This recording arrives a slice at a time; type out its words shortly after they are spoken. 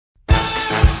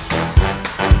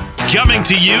Coming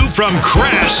to you from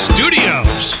Crash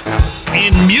Studios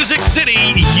in Music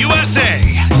City, USA,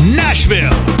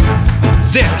 Nashville.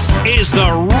 This is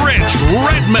the Rich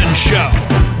Redmond Show.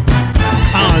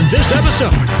 On this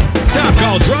episode, top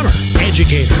call drummer,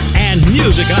 educator, and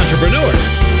music entrepreneur,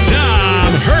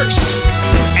 Tom Hurst.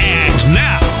 And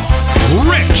now,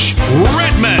 Rich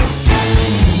Redmond.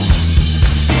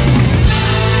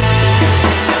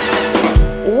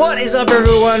 What is up,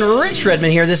 everyone? Rich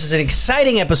Redmond here. This is an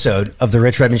exciting episode of The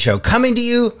Rich Redmond Show, coming to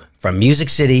you from Music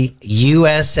City,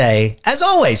 USA. As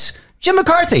always, Jim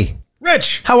McCarthy.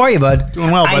 Rich. How are you, bud?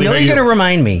 Doing well, buddy. I know you're going to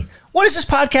remind me. What is this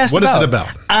podcast about? What is it about?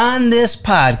 On this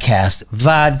podcast,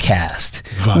 Vodcast,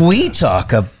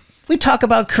 we talk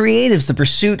about creatives, the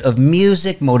pursuit of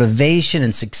music, motivation,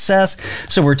 and success.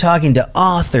 So we're talking to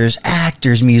authors,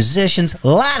 actors, musicians, a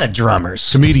lot of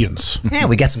drummers. Comedians. Yeah,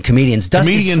 we got some comedians.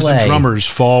 Dusty Comedians Slay. and drummers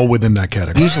fall within that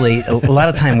category. Usually, a lot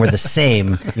of time we're the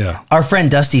same. Yeah. Our friend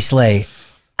Dusty Slay,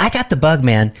 I got the bug,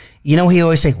 man. You know, he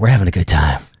always say, we're having a good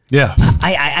time. Yeah.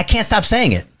 I can't stop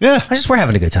saying it. Yeah. We're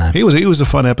having a good time. It was a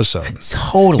fun episode.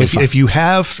 Totally fun.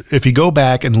 If you go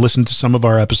back and listen to some of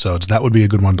our episodes, that would be a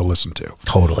good one to listen to.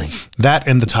 Totally. That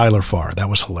and the Tyler Farr. That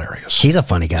was hilarious. He's a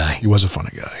funny guy. He was a funny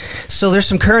guy. So there's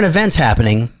some current events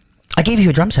happening. I gave you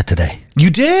a drum set today. You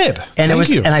did. And Thank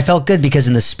you. And I felt good because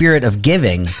in the spirit of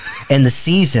giving and the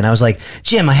season, I was like,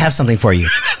 Jim, I have something for you.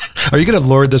 Are you going to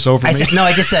lord this over me?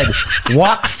 I just said,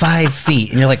 walk 5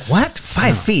 feet. And you're like, what?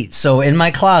 5 feet? So in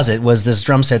my closet was this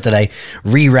drum set that I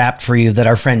rewrapped for you that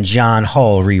our friend John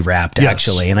Hull rewrapped,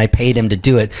 actually. And I paid him to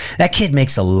do it. That kid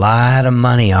makes a lot of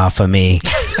money off of me.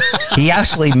 He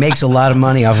actually makes a lot of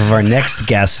money off of our next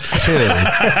guest, too.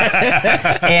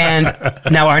 And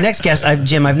now our next guest,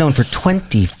 Jim, I've known for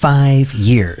 25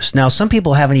 years. Now, some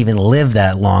people haven't even lived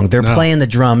that long. They're playing the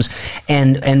drums,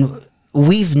 and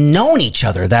we've known each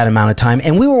other that amount of time,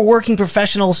 and we were working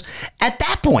professionals at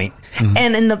that point. Mm-hmm.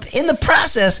 And in the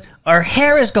process, our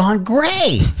hair has gone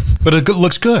gray. But it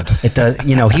looks good. It does.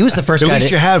 You know, he was the first guy. At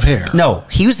least you have hair. No,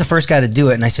 he was the first guy to do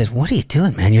it, and I said, "What are you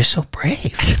doing, man? You're so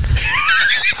brave."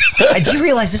 Do you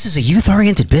realize this is a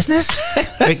youth-oriented business?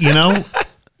 You know,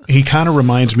 he kind of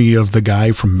reminds me of the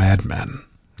guy from Mad Men.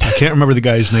 I can't remember the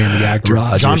guy's name, the actor.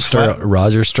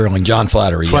 Roger Sterling. John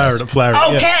Flattery.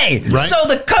 Flattery. Okay, yes. Right? So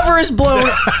the cover is blown.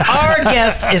 Our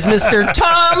guest is Mr.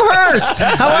 Tom Hurst.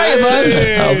 How are you,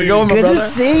 bud? How's it going, my Good brother? to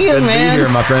see you, Good man. to be here,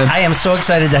 my friend. I am so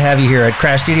excited to have you here at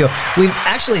Crash Studio. We've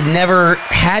actually never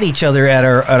had each other at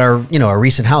our our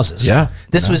recent houses. Yeah.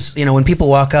 This was, when people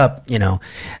walk up,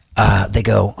 they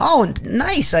go, "Oh,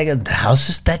 nice!" I go, "The house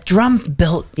is that drum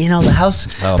built, the house,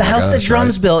 that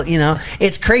drums built."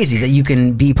 It's crazy that you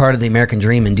can be part of the American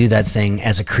dream and do that thing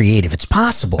as a creative. It's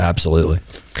possible. Absolutely.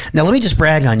 Now, let me just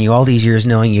brag on you. All these years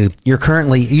knowing you, you're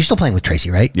still playing with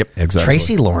Tracy, right? Yep, exactly.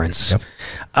 Tracy Lawrence. Yep.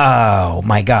 Oh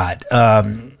my God.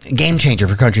 Game changer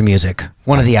for country music.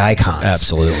 One of the icons.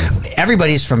 Absolutely.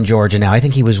 Everybody's from Georgia now. I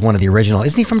think he was one of the original.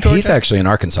 Isn't he from Georgia? He's actually an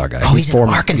Arkansas guy. Oh, he's from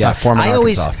Arkansas. Yeah, former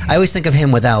Arkansas. I always think of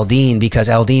him with Aldine because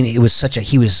Aldine, he was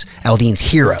Aldine's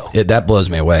hero. That blows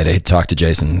me away to talk to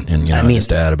Jason and his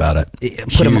dad about it.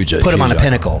 Put him on a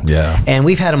pinnacle. Yeah. And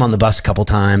we've had him on the bus a couple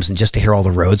times and just to hear all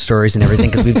the road stories and everything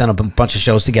because we've done a bunch of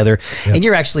shows together. Yep. And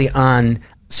you're actually on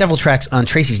several tracks on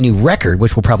Tracy's new record,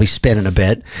 which we'll probably spin in a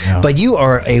bit. Yeah. But you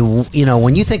are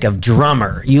when you think of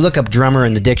drummer, you look up drummer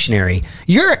in the dictionary,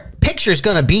 your picture's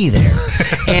going to be there.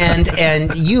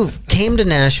 and you came to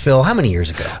Nashville how many years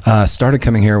ago? Started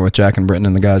coming here with Jack and Britton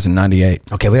and the guys in '98.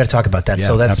 Okay, we got to talk about that. Yeah,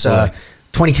 so that's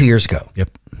 22 years ago. Yep.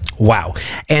 Wow.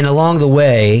 And along the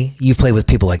way, you've played with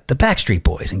people like the Backstreet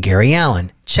Boys and Gary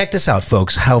Allan. Check this out,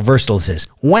 folks, how versatile this is.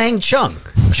 Wang Chung,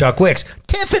 Chuck Wicks,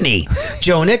 Tiffany,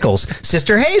 Joe Nichols,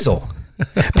 Sister Hazel,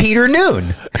 Peter Noon,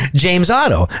 James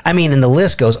Otto. I mean, and the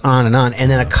list goes on.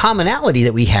 And then a commonality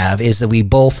that we have is that we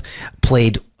both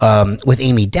played with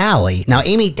Amy Daly. Now,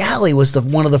 Amy Daly was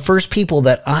one of the first people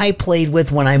that I played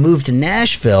with when I moved to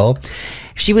Nashville.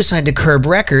 She was signed to Curb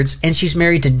Records, and she's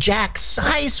married to Jack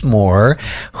Sizemore,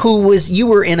 you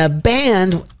were in a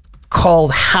band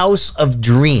called House of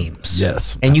Dreams.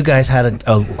 Yes. And you guys had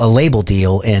a label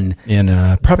deal in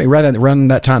probably right around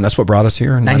that time. That's what brought us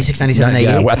here. 96, 97,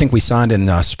 98? Yeah, I think we signed in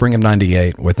spring of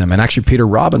 '98 with them. And actually, Peter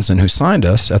Robinson, who signed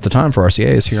us at the time for RCA,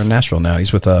 is here in Nashville now.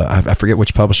 He's with, I forget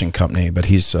which publishing company, but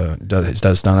he's done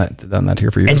that here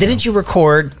for years. And didn't you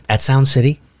record at Sound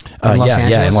City? In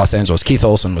Los Angeles. Keith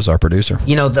Olson was our producer.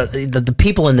 The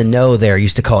people in the know there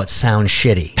used to call it Sound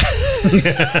Shitty.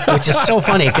 which is so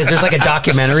funny because there's like a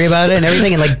documentary about it and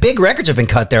everything. And like big records have been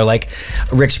cut there, like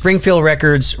Rick Springfield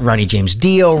records, Ronnie James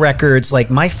Dio records. Like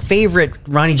my favorite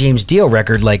Ronnie James Dio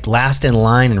record, like Last in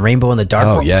Line and Rainbow in the Dark.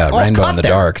 Oh yeah, Rainbow in the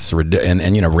there. Darks,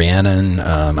 and you know Rhiannon.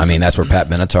 I mean, that's where Pat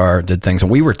Benatar did things,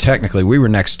 and we were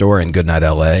next door in Goodnight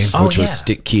L.A., which was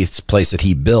Keith's place that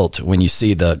he built. When you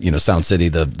see the Sound City,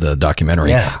 the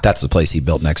documentary, that's the place he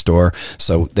built next door.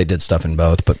 So they did stuff in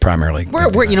both, but primarily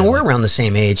we're around the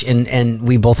same age, and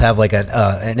we both have like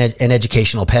an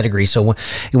educational pedigree. So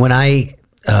when I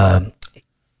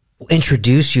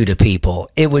introduce you to people,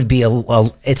 it would be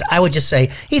I would just say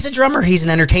he's a drummer, he's an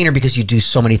entertainer, because you do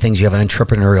so many things. You have an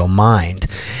entrepreneurial mind.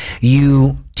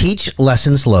 You teach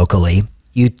lessons locally.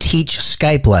 You teach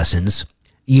Skype lessons.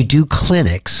 You do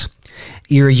clinics.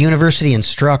 You're a university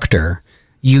instructor.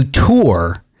 You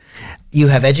tour. You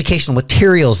have educational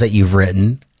materials that you've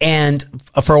written. And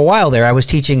for a while there, I was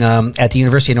teaching at the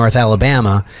University of North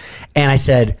Alabama, and I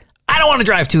said, I don't want to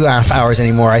drive 2.5 hours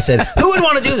anymore. I said, who would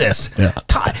want to do this? Yeah.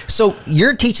 So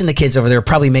you're teaching the kids over there,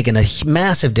 probably making a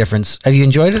massive difference. Have you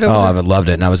enjoyed it over there? I've loved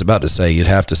it. And I was about to say, you'd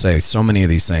have to say so many of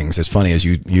these things, as funny as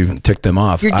you tick them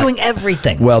off. You're doing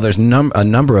everything. Well, there's a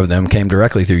number of them came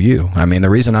directly through you. I mean, the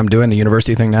reason I'm doing the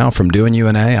university thing now, from doing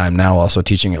UNA, I'm now also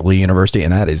teaching at Lee University,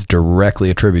 and that is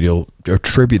directly attributable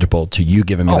to you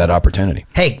giving me that opportunity.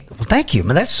 Hey, well, thank you,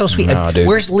 man. That's so sweet. No, dude.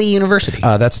 Where's Lee University?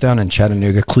 That's down in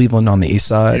Chattanooga, Cleveland on the east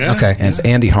side. Yeah. Okay. And it's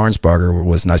Andy Harnsbarger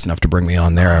was nice enough to bring me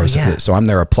on there. So I'm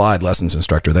their applied lessons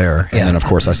instructor there. And then, of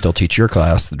course, I still teach your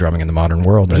class, the Drumming in the Modern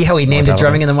World. Yeah, we named it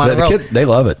Drumming in the Modern World. They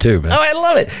love it too, man. Oh, I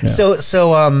love it. Yeah.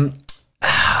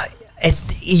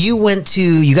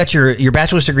 You got your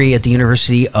bachelor's degree at the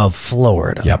University of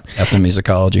Florida. Yep,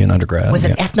 ethnomusicology in undergrad. With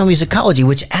an ethnomusicology,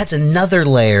 which adds another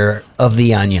layer of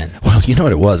the onion. Well, you know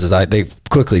what it was is they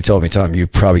quickly told me, Tom, you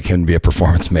probably couldn't be a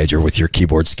performance major with your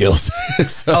keyboard skills.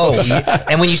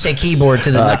 And when you say keyboard,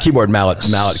 to the keyboard mallet.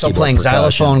 So keyboard playing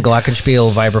percussion. xylophone,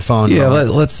 glockenspiel, vibraphone. Yeah,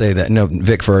 let's say that. No,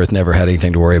 Vic Firth never had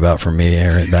anything to worry about from me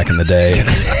back in the day.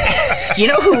 You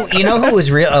know who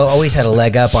was always had a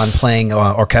leg up on playing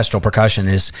orchestral percussion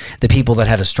is the people that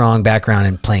had a strong background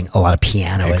in playing a lot of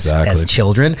piano as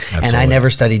children. Absolutely. And I never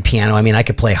studied piano. I mean, I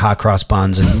could play hot cross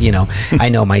buns, and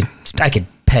I could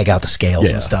peg out the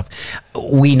scales and stuff.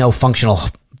 We know functional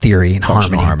theory and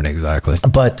harmony, exactly.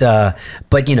 But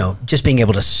just being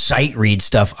able to sight read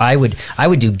stuff. I would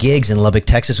do gigs in Lubbock,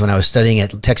 Texas when I was studying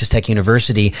at Texas Tech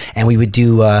University, and we would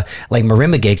do like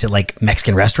marimba gigs at like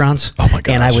Mexican restaurants. Oh my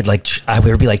gosh. And I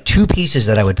would be like two pieces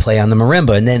that I would play on the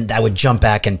marimba, and then I would jump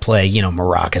back and play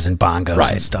maracas and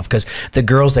bongos and stuff, because the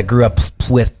girls that grew up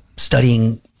with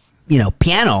studying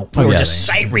piano, we were just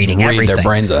sight reading everything. Their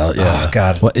brains out. Yeah. Oh,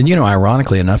 God. Well, and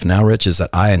ironically enough now, Rich, is that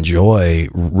I enjoy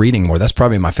reading more. That's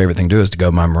probably my favorite thing to do, is to go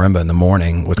to my marimba in the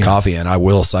morning with coffee, and I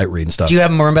will sight read and stuff. Do you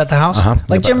have a marimba at the house?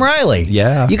 Like Jim Riley.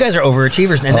 Yeah. You guys are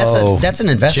overachievers, and that's an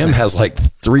investment. Jim has like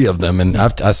 3 of them, and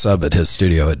I sub at his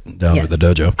studio down at the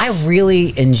dojo. I really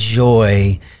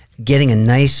enjoy getting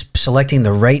selecting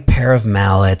the right pair of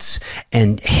mallets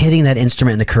and hitting that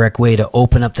instrument in the correct way to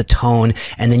open up the tone,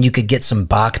 and then you could get some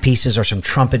Bach pieces or some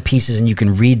trumpet pieces and you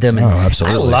can read them. And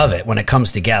absolutely. I love it when it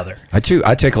comes together. I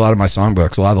take a lot of my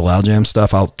songbooks, a lot of the loud jam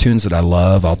stuff, tunes that I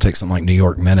love. I'll take something like New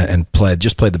York Minute and play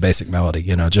the basic melody,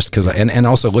 just because, and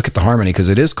also look at the harmony, because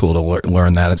it is cool to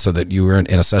learn that, and so that you were in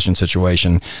a session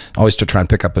situation, always to try and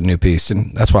pick up a new piece.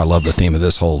 And that's why I love the theme of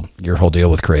your whole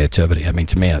deal with creativity. I mean,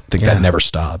 to me, I think that never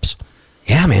stops.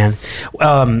 Yeah, man.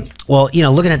 Well,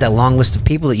 looking at that long list of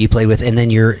people that you played with, and then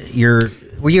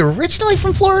were you originally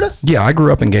from Florida? Yeah, I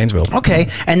grew up in Gainesville. Okay,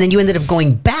 and then you ended up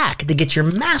going back to get your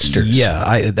master's. Yeah,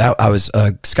 I was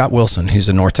Scott Wilson, who's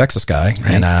a North Texas guy,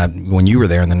 right. And when you were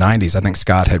there in the '90s, I think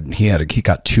Scott he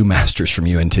got 2 masters from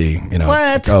UNT.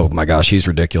 What? Oh my gosh, he's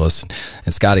ridiculous.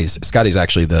 And Scotty's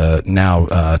actually the now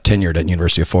tenured at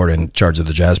University of Florida in charge of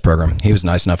the jazz program. He was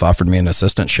nice enough, offered me an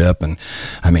assistantship, and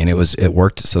I mean it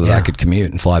worked so that I could commute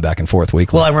and fly back and forth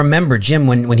weekly. Well, I remember Jim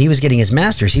when he was getting his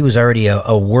master's, he was already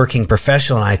a working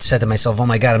professional. And I said to myself, oh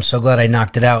my God, I'm so glad I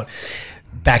knocked it out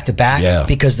back to back,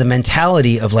 because the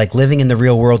mentality of like living in the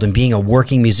real world and being a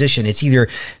working musician, it's either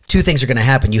 2 things are going to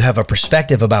happen. You have a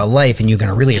perspective about life and you're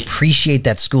going to really appreciate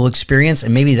that school experience.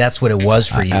 And maybe that's what it was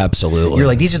for you. Absolutely. You're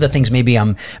like, these are the things maybe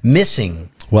I'm missing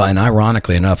Well, and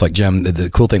ironically enough, like Jim, the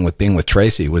cool thing with being with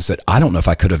Tracy was that I don't know if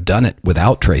I could have done it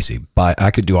without Tracy, but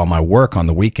I could do all my work on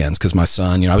the weekends because my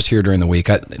son, I was here during the week.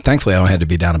 Thankfully, I only had to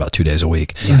be down about 2 days a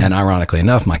week. And ironically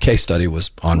enough, my case study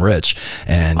was on Rich.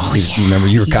 And you remember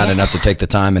you were kind enough to take the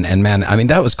time. And man, I mean,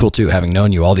 that was cool too. Having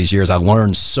known you all these years, I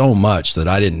learned so much that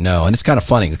I didn't know. And it's kind of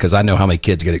funny because I know how many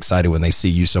kids get excited when they see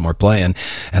you somewhere playing.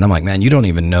 And I'm like, man, you don't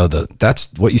even know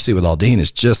that's what you see with Aldine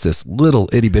is just this little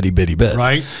itty bitty bit.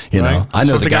 Right. You know, I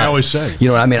know the guy I always say. You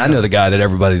know what I mean? I know the guy that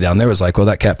everybody down there was like, well,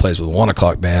 that cat plays with 1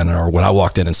 o'clock band. Or when I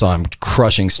walked in and saw him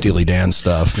crushing Steely Dan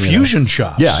stuff. Fusion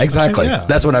chops. Yeah, exactly.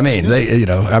 That's what I mean. They,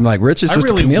 I'm like, Rich is just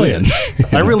a chameleon.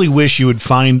 I really wish you would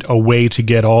find a way to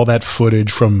get all that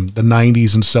footage from the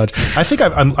 90s and such. I think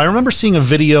I remember seeing a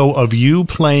video of you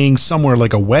playing somewhere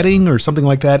like a wedding or something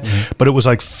like that, but it was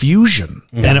like fusion.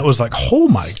 And it was like, oh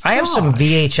my God. I have some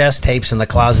VHS tapes in the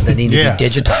closet that need to be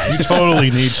digitized. You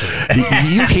totally need to.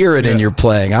 You hear it in your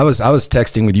playing. I was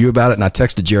texting with you about it, and I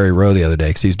texted Jerry Rowe the other day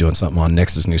because he's doing something on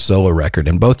Nick's new solo record.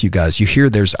 And both you guys, you hear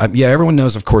everyone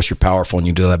knows, of course, you're powerful and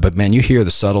you do that, but man, you hear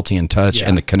the subtlety and touch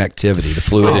and the connectivity, the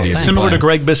fluidity. Similar to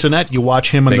Greg Bissonette, you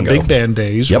watch him in the big band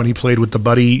days when he played with the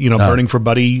Buddy, Burning for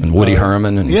Buddy. And Woody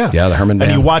Herman. And the Herman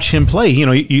band. And you watch him play.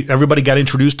 Everybody got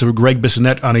introduced to Greg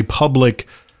Bissonette on a public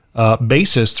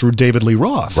basis through David Lee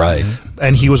Roth. Right.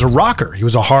 And he was a rocker. He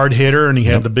was a hard hitter, and he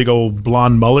had the big old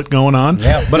blonde mullet going on.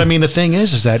 Yeah. But I mean, the thing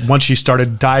is that once you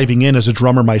started diving in as a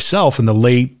drummer myself in the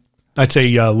late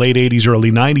 80s,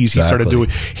 early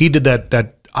 90s, he did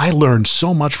that. I learned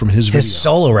so much from his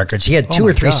solo records. He had 2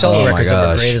 or 3 solo records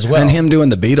that were great as well. And him doing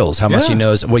the Beatles, how much he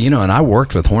knows. Well, and I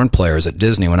worked with horn players at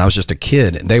Disney when I was just a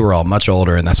kid. They were all much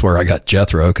older, and that's where I got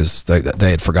Jethro because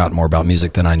they had forgotten more about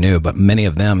music than I knew. But many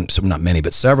of them, not many,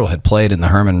 but several had played in the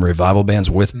Herman revival bands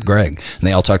with Greg. And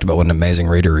they all talked about what an amazing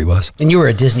reader he was. And you were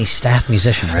a Disney staff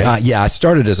musician, right? Yeah, I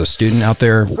started as a student out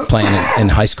there playing in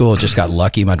high school. Just got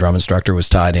lucky. My drum instructor was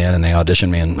tied in, and they auditioned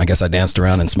me, and I guess I danced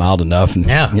around and smiled enough and,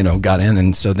 got in.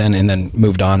 And so then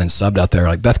moved on and subbed out there.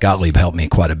 Like Beth Gottlieb helped me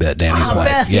quite a bit, Danny's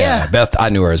wife. Beth, Beth, I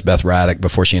knew her as Beth Raddick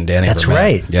before she and Danny That's were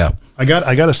right. met. Yeah. I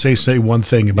got to say one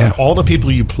thing about all the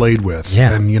people you played with.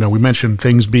 Yeah. And, we mentioned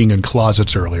things being in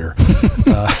closets earlier.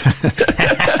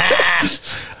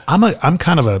 I'm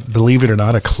kind of a, believe it or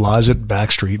not, a closet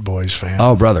Backstreet Boys fan.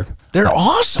 Oh, brother. They're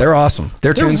awesome. They're awesome.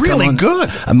 Their tunes really come on. good.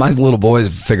 My little boy's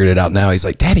figured it out now. He's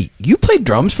like, Daddy, you played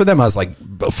drums for them? I was like,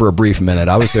 for a brief minute.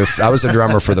 I was a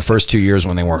drummer for the first 2 years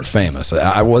when they weren't famous.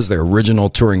 I was their original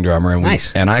touring drummer, and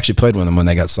and I actually played with them when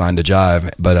they got signed to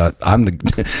Jive. But I'm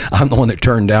the one that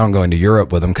turned down going to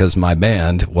Europe with them because my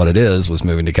band, what it is, was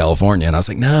moving to California, and I was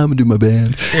like, I'm gonna do my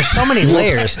band. There's so many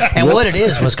layers, and what it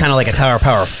is was kind of like a Tower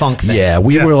Power funk thing. Yeah,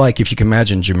 we were like, if you can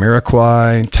imagine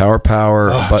Jamiroquai, Tower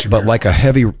Power, but like a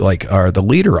heavy, the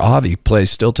leader Avi plays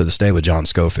still to this day with John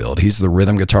Schofield. He's the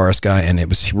rhythm guitarist guy, and it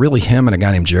was really him and a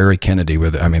guy named Jerry Kennedy.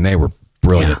 They were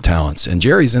brilliant talents. And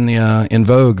Jerry's in the In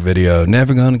Vogue video,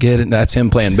 Never Gonna Get It. That's him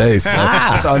playing bass.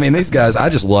 So these guys, I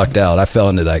just lucked out. I fell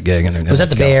into that gig. Was that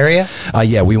the Bay Area?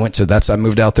 Yeah, we went to I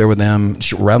moved out there with them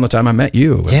around the time I met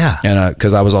you. Yeah. And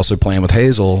because I was also playing with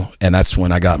Hazel, and that's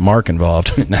when I got Mark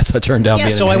involved. And that's how it turned out. Yeah,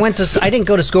 so I didn't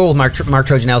go to school with Mark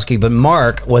Trojanowski, but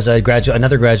Mark was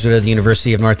another graduate of the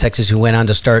University of North Texas who went on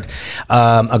to start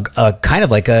a kind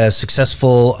of like a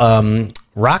successful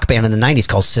rock band in the 90s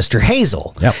called Sister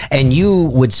Hazel. Yep. And you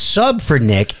would sub for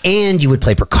Nick and you would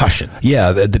play percussion.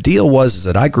 Yeah, the deal was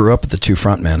that I grew up with the two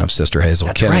frontmen of Sister Hazel,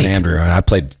 Ken and Andrew, and I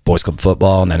played Boys Club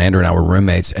football, and then Andrew and I were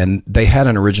roommates, and they had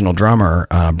an original drummer,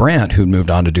 Brant, who moved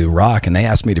on to do rock, and they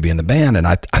asked me to be in the band, and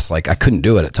I was like, I couldn't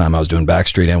do it at the time. I was doing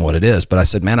Backstreet and What It Is, but I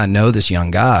said, man, I know this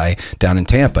young guy down in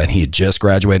Tampa, and he had just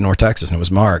graduated North Texas, and it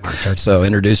was Mark. So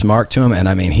introduced Mark to him,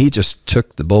 and he just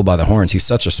took the bull by the horns. He's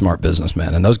such a smart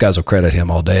businessman, and those guys will credit him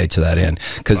all day to that end,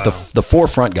 because the four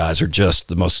front guys are just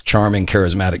the most charming,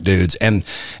 charismatic dudes, and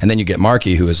then you get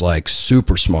Marky, who is like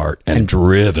super smart and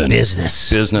driven, business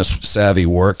savvy,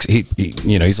 works.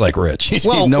 He's like Rich.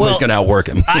 Nobody's going to outwork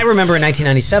him. I remember in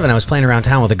 1997, I was playing around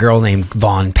town with a girl named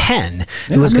Vaughn Penn,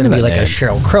 who was going to be like a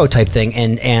Sheryl Crow type thing,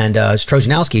 and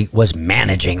Trojanowski was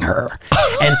managing her,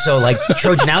 and so like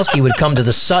Trojanowski would come to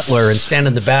the Sutler and stand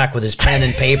in the back with his pen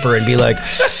and paper and be like,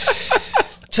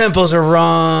 tempos are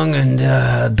wrong, and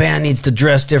the band needs to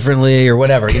dress differently, or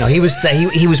whatever. He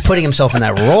was putting himself in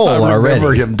that role already. I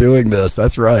remember him doing this.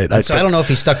 That's right. So I don't know if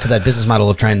he stuck to that business model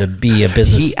of trying to be a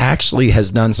business. He actually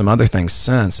has done some other things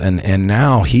since, and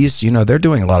now he's they're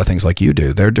doing a lot of things like you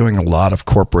do. They're doing a lot of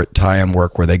corporate tie-in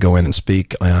work where they go in and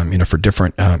speak, for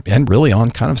different and really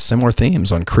on kind of similar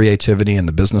themes on creativity in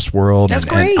the business world and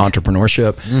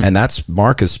entrepreneurship. And that's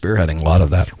Mark is spearheading a lot of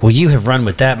that. Well, you have run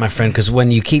with that, my friend, because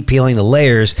when you keep peeling the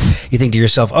layers, years, you think to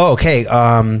yourself, oh, okay,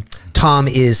 Tom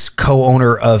is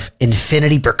co-owner of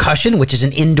Infinity Percussion, which is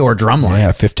an indoor drum line.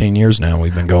 Yeah, 15 years now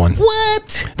we've been going.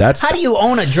 What? That's how do you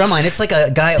own a drum line? It's like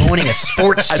a guy owning a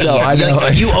sports team. I know.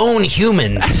 Like, you own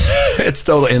humans. It's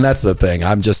totally, and that's the thing.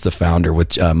 I'm just the founder.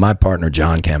 With my partner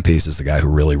John Campese is the guy who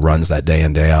really runs that day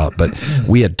in, day out. But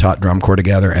we had taught drum corps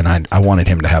together, and I wanted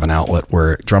him to have an outlet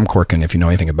where drum corps can, if you know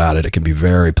anything about it, it can be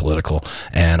very political.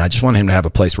 And I just wanted him to have a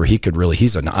place where he could really.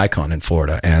 He's an icon in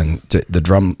Florida, and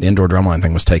the indoor drumline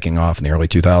thing was taking off in the early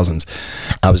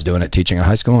 2000s. I was doing it, teaching at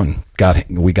high school, and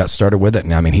we got started with it.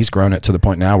 And I mean, he's grown it to the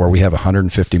point now where we have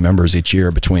 150 members each year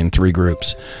between 3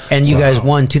 groups. And you guys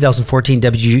won 2014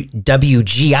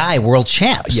 WGI World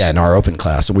Champs. Yeah, in our open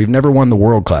class. So we've never won the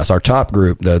world class. Our top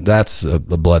group, that's a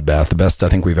bloodbath. The best I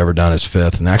think we've ever done is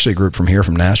 5th. And actually a group from here,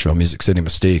 from Nashville, Music City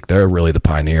Mystique, they're really the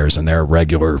pioneers, and they're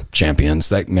regular champions.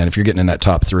 That, man, if you're getting in that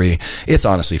top 3, it's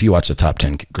honestly, if you watch the top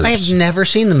 10 groups. I have never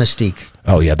seen the Mystique.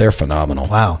 Oh yeah, they're phenomenal.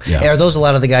 Wow. Yeah. Are those a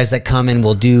lot of the guys that come in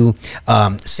will do,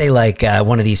 say like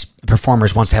one of these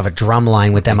performers wants to have a drum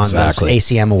line with them on the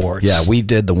ACM Awards? Yeah, we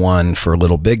did the one for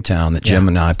Little Big Town that Jim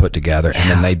and I put together, and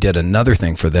then they did another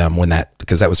thing for them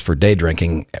because that was for day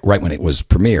drinking right when it was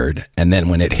premiered, and then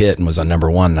when it hit and was on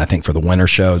 #1, I think for the winter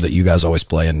show that you guys always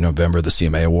play in November, the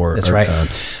CMA Award. That's right.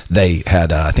 They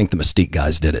had, I think the Mystique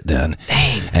guys did it then.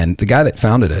 Dang. And the guy that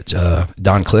founded it,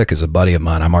 Don Click, is a buddy of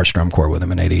mine. I marched drum corps with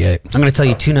him in '88. I'm going to tell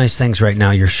you 2 nice things right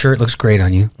now. Your shirt looks great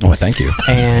on you. Oh, thank you.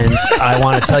 And I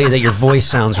want to tell you that your voice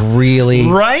sounds really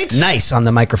nice on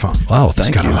the microphone. Wow, thank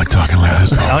you. It's kind of like talking like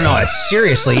this. Oh no, it's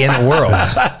seriously in the world.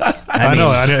 I know.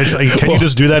 Can you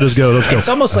just do that? Let's go. It's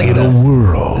almost like the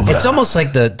world. It's almost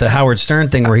like the Howard Stern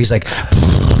thing where he's like,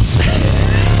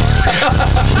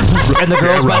 and the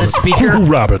girl's by the speaker. Ooh,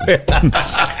 Robin.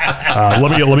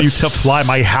 Let me fly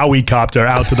my Howicopter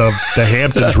out to the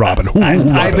Hamptons, Robin. Ooh,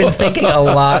 I've been thinking a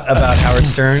lot about Howard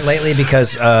Stern lately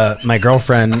because my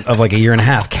girlfriend of like a year and a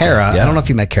half, Kara. I don't know if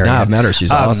you met Kara. No, I've met her.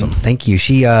 She's awesome. Thank you.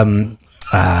 She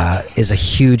is a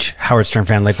huge Howard Stern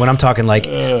fan. Like when I'm talking, like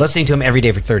listening to him every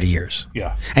day for 30 years.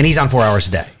 Yeah. And he's on 4 hours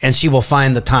a day, and she will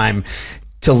find the time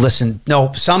to listen.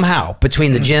 No, somehow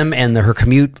between the gym and her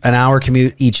commute, an hour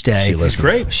commute each day. She listens.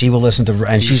 Great. She will listen to,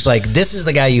 and she's like, this is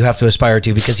the guy you have to aspire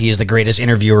to because he is the greatest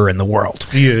interviewer in the world.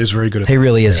 He is very good at that. He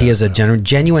really is. He has a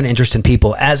genuine interest in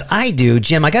people, as I do.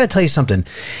 Jim, I got to tell you something.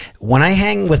 When I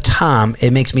hang with Tom,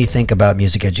 it makes me think about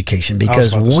music education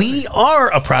because we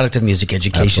are a product of music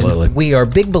education. Absolutely. We are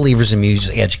big believers in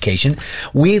music education.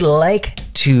 We like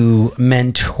to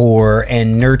mentor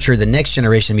and nurture the next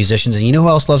generation of musicians. And you know who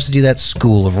else loves to do that?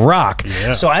 School of Rock.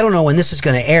 Yeah. So I don't know when this is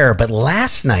going to air, but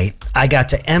last night I got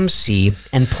to MC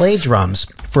and play drums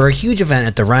for a huge event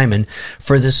at the Ryman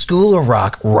for the School of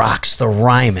Rock Rocks the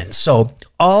Ryman. So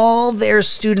all their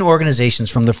student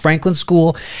organizations from the Franklin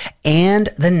School and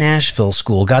the Nashville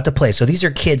School got to play. So these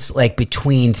are kids like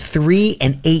between 3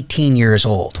 and 18 years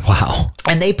old. Wow.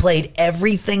 And they played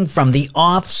everything from The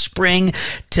Offspring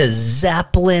to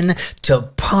Zeppelin to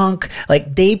punk.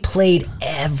 Like they played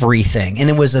everything. And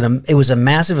it was a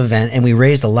massive event, and we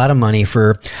raised a lot of money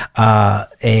for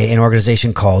an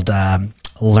organization called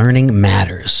Learning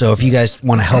Matters. So if you guys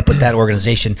want to help with that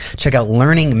organization, check out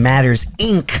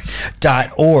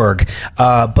learningmattersinc.org.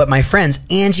 But my friends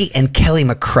Angie and Kelly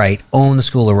McCrite own the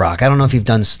School of Rock. I don't know if you've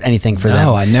done anything for them.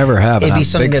 No, I never have. It'd be I'm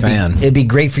something a big fan. It'd be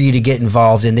great for you to get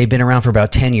involved in. They've been around for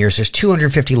about 10 years. There's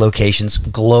 250 locations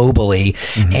globally,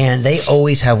 and they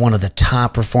always have one of the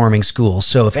top performing schools.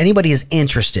 So if anybody is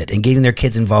interested in getting their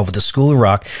kids involved with the School of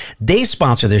Rock, they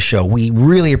sponsor this show. We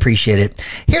really appreciate it.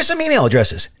 Here's some email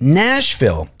addresses: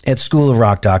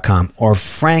 Nashville@schoolofrock.com or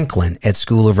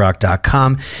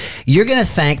Franklin@schoolofrock.com. You're going to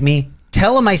thank me.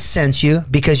 Tell them I sent you,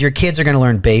 because your kids are going to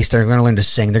learn bass. They're going to learn to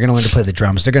sing. They're going to learn to play the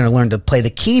drums. They're going to learn to play the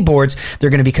keyboards. They're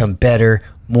going to become better,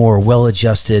 more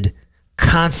well-adjusted,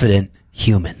 confident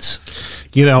humans.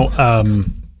 You know,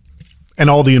 and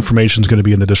all the information is going to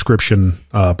be in the description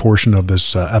portion of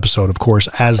this episode, of course,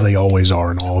 as they always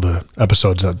are in all the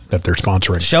episodes that they're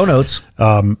sponsoring. Show notes.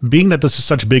 Being that this is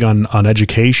such big on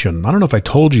education, I don't know if I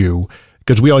told you,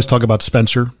 because we always talk about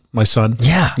Spencer, my son.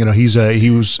 Yeah. You know,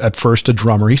 he was at first a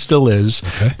drummer. He still is.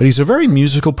 Okay. But he's a very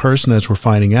musical person, as we're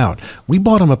finding out. We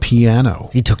bought him a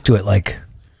piano. He took to it like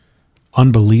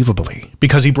unbelievably,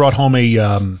 because he brought home a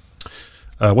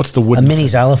what's the wooden? A mini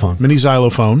xylophone. Mini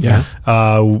xylophone. Yeah.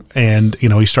 And, you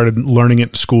know, he started learning it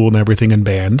in school and everything in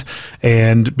band.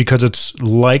 And because it's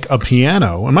like a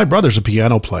piano, and my brother's a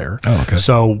piano player. Oh, okay.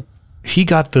 So he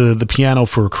got the piano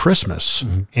for Christmas.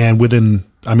 And within,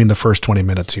 the first 20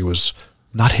 minutes, he was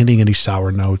not hitting any sour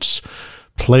notes,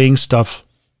 playing stuff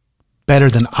better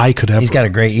than I could ever. He's got a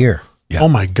great ear. Oh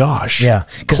my gosh. Yeah,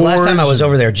 because last time I was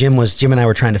over there, Jim and I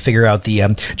were trying to figure out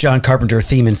the John Carpenter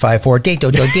theme in 5/4.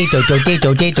 Dato, do, dato, do,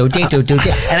 dato, dato, dato, do.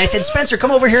 And I said, Spencer,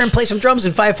 come over here and play some drums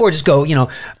in 5/4. Just go,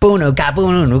 bono, ga,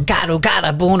 bono, no, gato,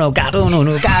 gata, bono, gato, no,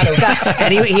 no, gato, gato.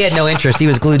 And he had no interest. He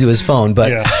was glued to his phone. But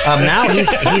now he's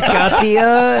got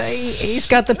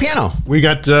the piano. We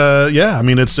got I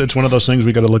mean, it's one of those things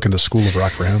we got to look into School of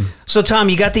Rock for him. So Tom,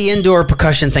 you got the indoor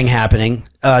percussion thing happening.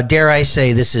 Dare I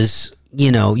say this is.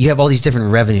 You have all these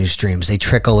different revenue streams. They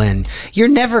trickle in. You're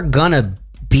never gonna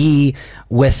be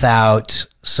without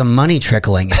some money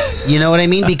trickling in. You know what I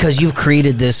mean? Because you've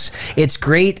created this. It's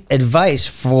great advice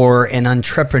for an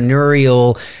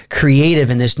entrepreneurial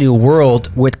creative in this new world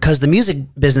because the music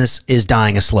business is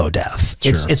dying a slow death.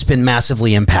 Sure. It's been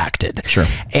massively impacted. Sure.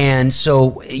 And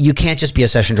so you can't just be a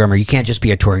session drummer. You can't just be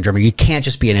a touring drummer. You can't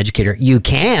just be an educator. You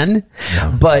can,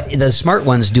 but the smart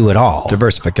ones do it all.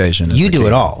 Diversification is You do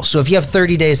it all. So if you have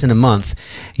 30 days in a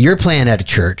month, you're playing at a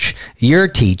church, you're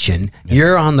teaching,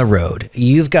 you're on the road,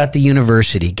 you've got the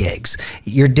university gigs,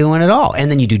 you're doing it all,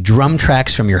 and then you do drum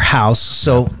tracks from your house.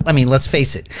 So I mean, let's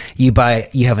face it, you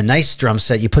have a nice drum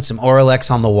set, you put some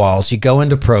Auralex on the walls, you go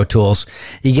into Pro Tools,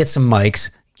 you get some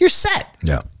mics, you're set.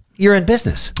 You're in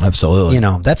business. Absolutely.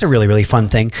 That's a really, really fun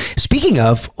thing. Speaking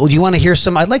of, do you want to hear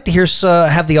some? I'd like to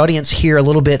have the audience hear a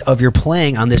little bit of your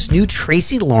playing on this new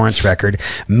Tracy Lawrence record,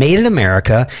 Made in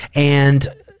America. And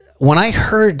when I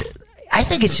heard, I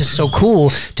think it's just so cool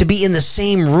to be in the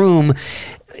same room.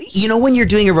 When you're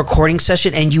doing a recording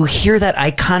session and you hear that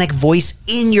iconic voice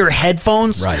in your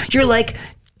headphones, you're like,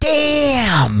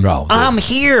 damn, I'm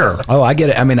here. Oh, I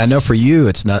get it. I mean, I know for you,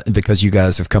 it's not because you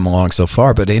guys have come along so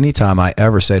far, but anytime I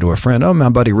ever say to a friend, oh, my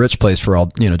buddy Rich plays for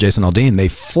Jason Aldean, they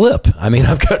flip. I mean,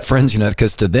 I've got friends,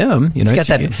 because to them, it's got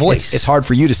that voice. It's hard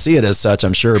for you to see it as such,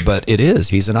 I'm sure, but it is.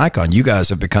 He's an icon. You guys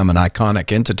have become an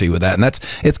iconic entity with that, and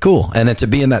it's cool. And to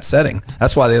be in that setting.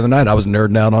 That's why the other night I was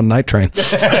nerding out on Night Train.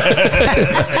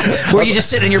 Were you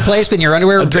just sitting in your place in your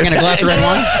underwear drinking a glass of red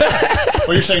wine?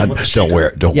 Well, you're saying don't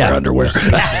wear underwear.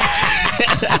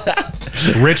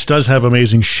 Rich does have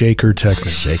amazing shaker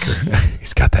technique.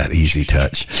 He's got that easy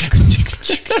touch.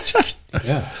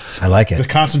 Yeah, I like it. The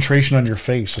concentration on your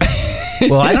face.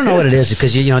 Well, I don't know what it is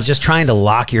because just trying to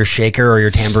lock your shaker or your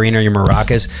tambourine or your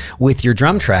maracas with your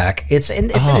drum track. It's an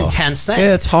intense thing.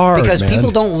 Yeah, it's hard because man.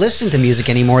 People don't listen to music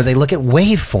anymore. They look at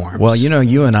waveforms. Well,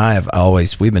 you and I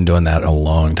we've been doing that a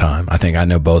long time. I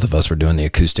know both of us were doing the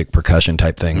acoustic percussion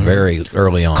type thing very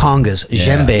early on. Congas,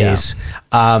 djembes,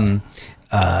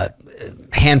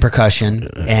 hand percussion,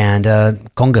 and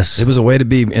congas. It was a way to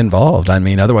be involved. I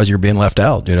mean, otherwise you're being left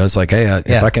out. It's like, hey,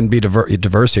 if I can be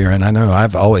diverse here, and I know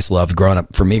I've always loved growing up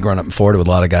in Florida with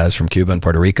a lot of guys from Cuba and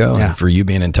Puerto Rico, and for you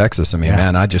being in Texas, I mean,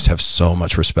 man, I just have so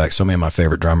much respect. So many of my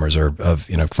favorite drummers are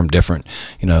from different,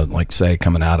 like say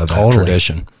coming out of that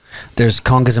tradition. There's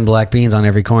congas and black beans on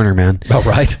every corner, man. Oh,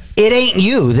 right. It ain't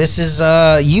you. This is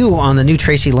you on the new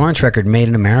Tracy Lawrence record, Made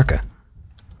in America.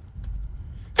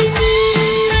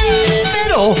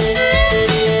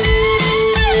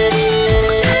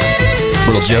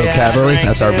 Little Joe Cavalry,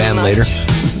 that's our band leader.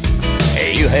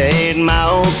 Hey, you hate my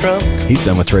old truck. He's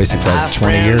been with Tracy for like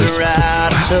 20 years.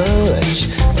 Out of touch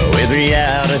with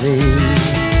reality.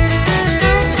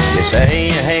 You say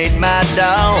you hate my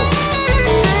dog,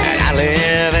 and I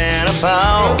live in a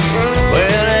fog.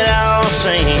 Well, it all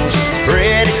seems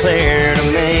pretty clear to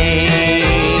me.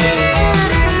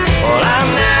 Well,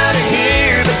 I'm out of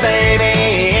here, but baby,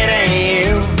 it ain't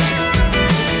you.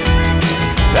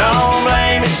 Don't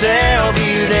blame yourself,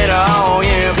 you did all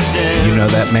you could do. You know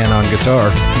that man on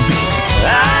guitar.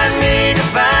 I need to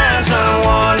find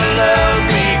someone to love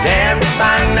me. Damned if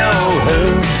I know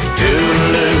who to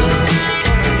lose.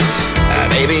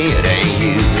 Baby, it ain't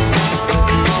you.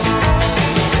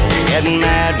 You're getting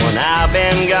mad when I've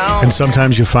been gone. And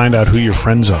sometimes you find out who your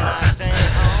friends are.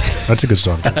 That's a good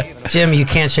song too. Jim, you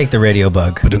can't shake the radio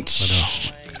bug.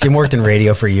 Jim worked in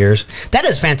radio for years. That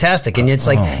is fantastic. And it's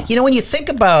like, when you think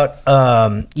about,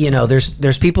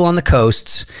 there's people on the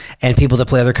coasts and people that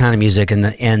play other kind of music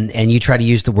and you try to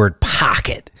use the word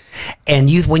pocket. And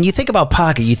when you think about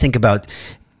pocket, you think about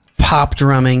pop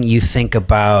drumming, you think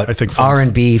about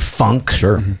R&B, funk.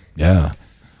 Sure. Yeah.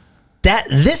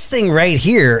 This thing right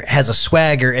here has a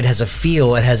swagger, it has a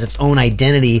feel, it has its own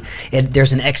identity.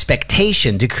 There's an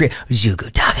expectation to create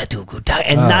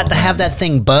and not to have that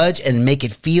thing budge and make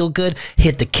it feel good.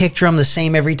 Hit the kick drum the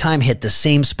same every time, hit the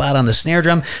same spot on the snare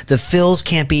drum. The fills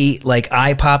can't be like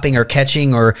eye-popping or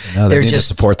catching, or they're just to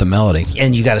support the melody.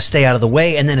 And you got to stay out of the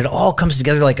way, and then it all comes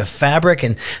together like a fabric.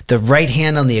 And the right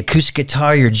hand on the acoustic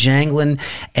guitar, you're jangling,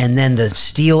 and then the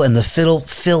steel and the fiddle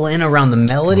fill in around the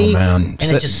melody, and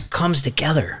it just comes comes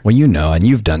together. Well, you know, and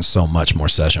you've done so much more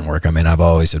session work. I mean, I've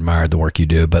always admired the work you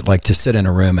do, but like to sit in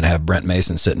a room and have Brent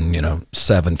Mason sitting,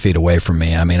 7 feet away from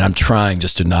me. I mean, I'm trying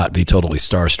just to not be totally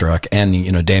starstruck. And,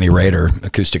 Danny Rader,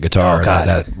 acoustic guitar,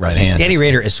 that right hand. Danny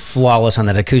Rader is flawless on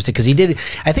that acoustic because he did,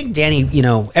 I think Danny,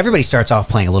 everybody starts off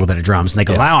playing a little bit of drums and they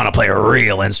go, I want to play a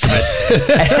real instrument.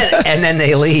 and then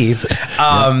they leave.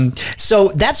 So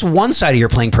that's one side of your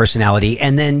playing personality.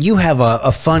 And then you have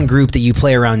a fun group that you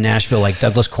play around Nashville, like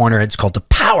Douglas Corner. It's called the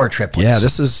Power Triplets. Yeah,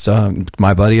 this is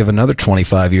my buddy of another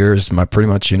 25 years. Pretty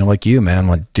much, like you, man,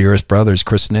 my dearest brothers,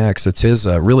 Chris Nix. It's his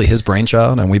really his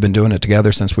brainchild, and we've been doing it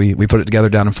together since we put it together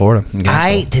down in Florida.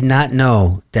 I did not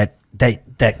know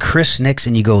that Chris Nix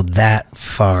and you go that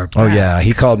far back. Oh yeah,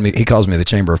 he calls me the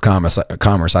Chamber of Commerce.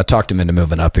 I talked him into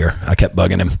moving up here. I kept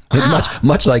bugging him,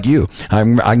 much like you. I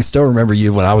can still remember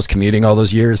you when I was commuting all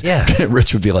those years. Yeah,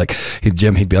 Rich would be like,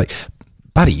 Jim, he'd be like,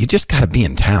 buddy, you just got to be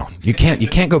in town. You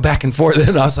can't go back and forth.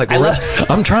 And I was like, well,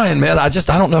 I'm trying, man. I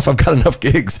don't know if I've got enough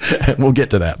gigs. And we'll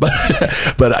get to that. But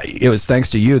it was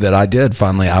thanks to you that I did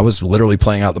finally. I was literally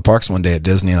playing out the parks one day at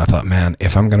Disney, and I thought, man,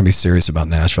 if I'm going to be serious about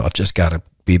Nashville, I've just got to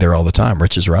be there all the time.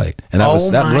 Rich is right. And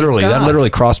that literally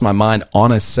crossed my mind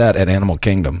on a set at Animal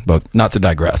Kingdom, but not to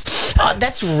digress.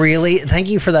 Thank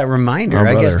you for that reminder. Oh,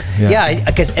 I brother, guess. yeah.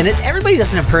 I guess, and everybody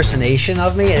does an impersonation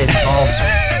of me, and it involves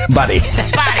buddy.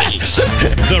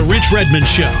 The Rich Redmond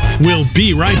Show. We'll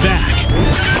be right back.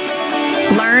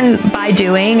 Learn by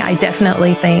doing, I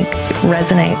definitely think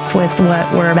resonates with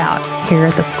what we're about here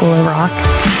at the School of Rock.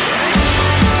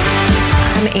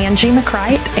 I'm Angie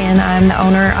McCright, and I'm the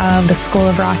owner of the School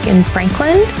of Rock in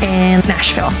Franklin and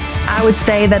Nashville. I would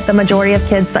say that the majority of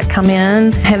kids that come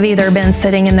in have either been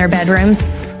sitting in their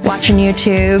bedrooms, watching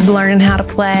YouTube, learning how to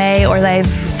play, or they've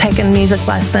taken music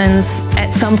lessons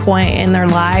at some point in their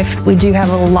life. We do have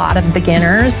a lot of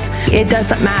beginners. It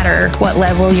doesn't matter what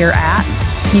level you're at.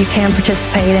 You can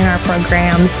participate in our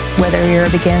programs, whether you're a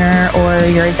beginner or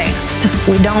you're advanced.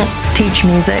 We don't teach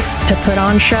music to put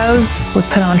on shows. We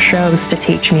put on shows to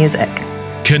teach music.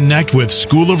 Connect with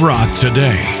School of Rock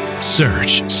today.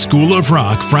 Search School of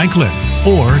Rock Franklin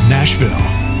or Nashville.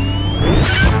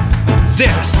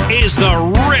 This is the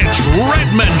Rich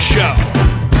Redmond Show.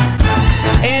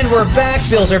 And we're back.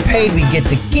 Bills are paid. We get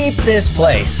to keep this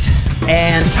place.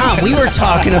 And Tom, we were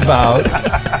talking about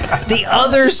the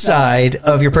other side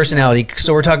of your personality.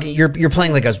 So we're talking, you're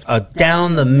playing like a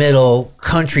down the middle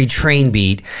country train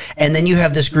beat, and then you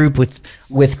have this group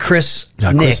with Chris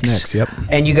Nix, yep.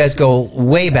 And you guys go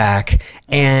way back,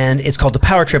 and it's called the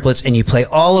Power Triplets, and you play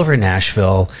all over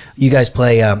Nashville. You guys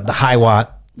play the High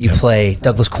Watt, you play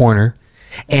Douglas Corner,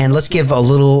 and let's give a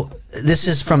little. This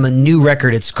is from a new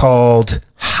record. It's called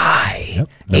High,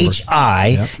 H-I.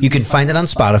 Yep. You can find it on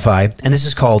Spotify, and this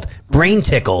is called Brain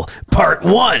Tickle Part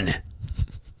 1.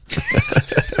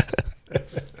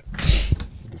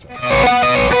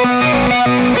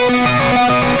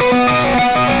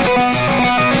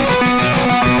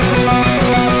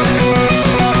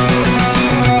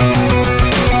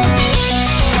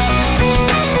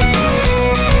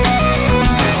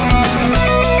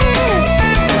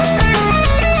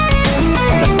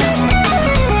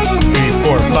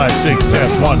 Five, six,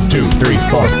 seven, 1, 2, 3,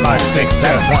 4, 5, 6,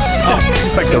 7, 1. Oh,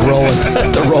 it's like the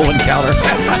rolling counter.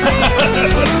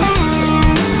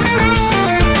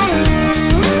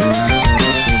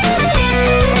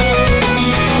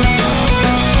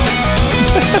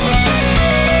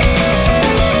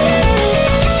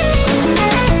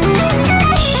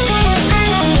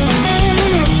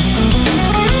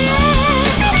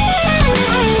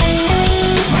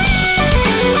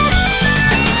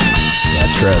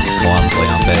 Trev Walmsley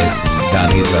on bass.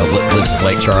 God, he lives in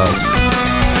Lake Charles.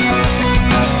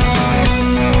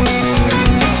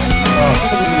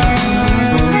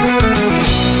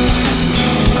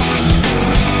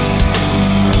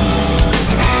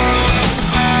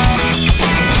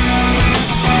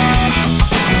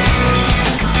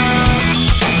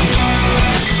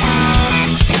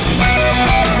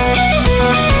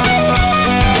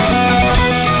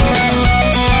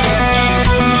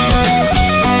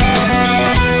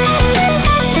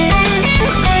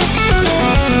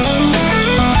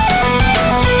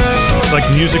 Like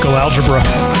musical algebra.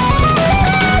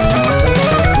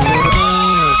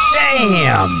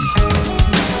 Damn.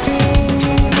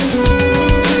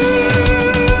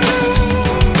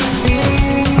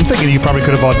 I'm thinking you probably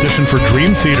could have auditioned for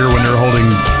Dream Theater when they're holding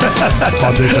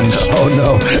auditions. Oh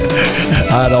no,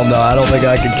 I don't know. I don't think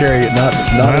I could carry it. Not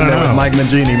in there with Mike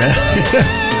Mangini, man.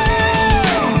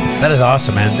 That is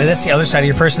awesome, man. That's the other side of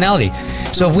your personality.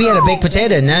 So if we had a baked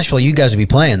potato in Nashville, you guys would be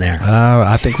playing there.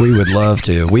 I think we would love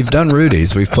to. We've done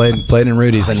Rudy's. We've played in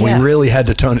Rudy's, and we really had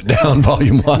to tone it down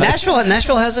volume-wise.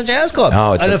 Nashville has a jazz club.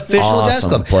 Oh, it's an official awesome jazz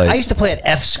club. place. I used to play at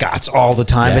F. Scott's all the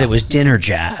time, but it was dinner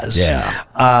jazz. Yeah.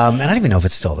 And I don't even know if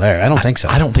it's still there. I don't think so.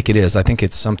 I don't think it is. I think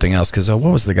it's something else. Because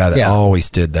what was the guy that always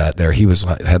did that there? He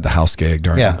had the house gig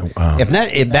during. Yeah.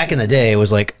 Back in the day, it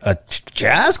was like a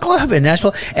jazz club in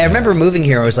Nashville. And I remember moving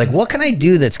here. I was like, what can I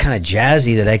do that's kind of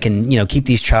jazzy that I can, keep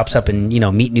these chops up and,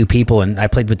 meet new people. And I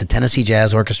played with the Tennessee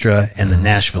Jazz Orchestra and the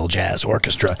Nashville Jazz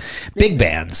Orchestra, big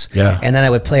bands. Yeah. And then I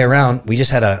would play around. We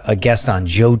just had a guest on,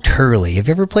 Joe Turley. Have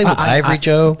you ever played with Ivory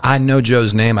Joe? I know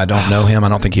Joe's name. I don't know him. I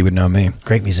don't think he would know me.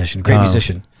 Great musician. Great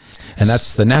musician. And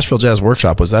that's the Nashville Jazz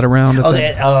Workshop. Was that around?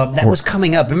 That was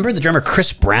coming up. Remember the drummer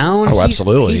Chris Brown? Oh,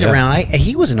 absolutely. He's around.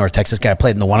 He was a North Texas guy. I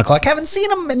played in the 1 o'clock. Haven't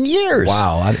seen him in years.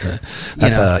 Wow.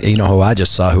 Who I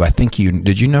just saw, who I think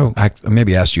did you know? I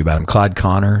maybe asked you about him. Clyde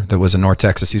Connor, that was in North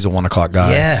Texas. He's a 1 o'clock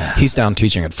guy. Yeah. He's down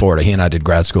teaching at Florida. He and I did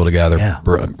grad school together. Yeah.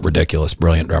 Ridiculous,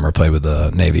 brilliant drummer. Played with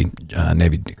the Navy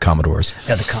Commodores.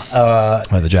 Yeah,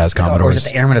 the Jazz Commodores. Or is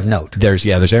it the Airmen of Note? There's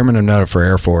Airmen of Note for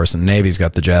Air Force, and Navy's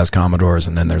got the Jazz Commodores,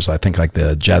 and then there's I think like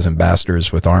the Jazz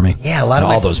Ambassadors with Army. Yeah, a lot of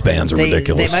all those bands are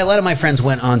ridiculous. A lot of my friends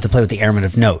went on to play with the Airmen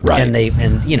of Note, right?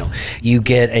 And you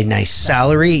get a nice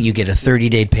salary, you get a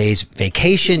 30-day pays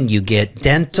vacation, you get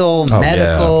dental,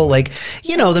 medical,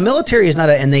 the military is not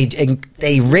and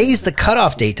they raised the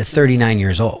cutoff date to 39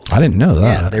 years old. I didn't know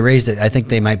that. Yeah, they raised it. I think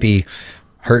they might be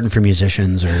hurting for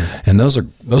musicians and those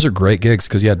are great gigs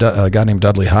because a guy named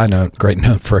Dudley High Note, great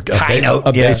note for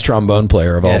a bass trombone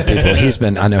player of all people. He's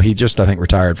been I think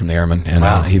retired from the Airmen,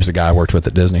 and he was a guy I worked with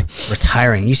at Disney.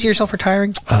 Retiring? You see yourself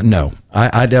retiring? No,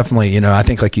 I definitely I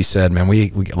think like you said, man,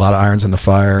 we a lot of irons in the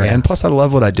fire, and plus I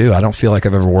love what I do. I don't feel like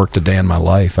I've ever worked a day in my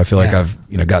life. I feel like I've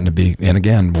gotten to be, and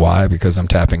again, why? Because I'm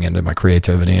tapping into my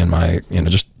creativity and my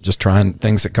just trying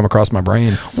things that come across my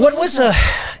brain. What was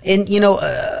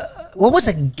what was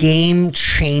a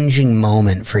game-changing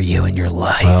moment for you in your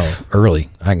life? Oh, early.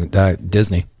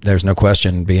 Disney. There's no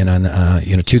question. Being on,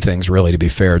 two things really, to be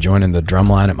fair. Joining the drum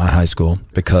line at my high school,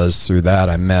 because through that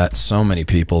I met so many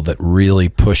people that really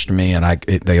pushed me, and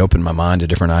they opened my mind to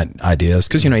different ideas.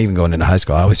 Because even going into high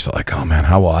school, I always felt like, oh man,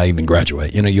 how will I even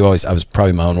graduate? I was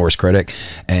probably my own worst critic,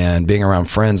 and being around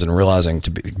friends and realizing to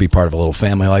be part of a little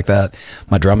family like that.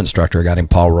 My drum instructor, a guy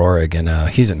named Paul Rohrig, and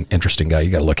he's an interesting guy.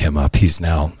 You got to look him up. He's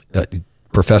now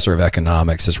professor of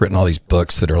economics, has written all these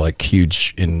books that are like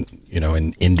huge in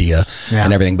India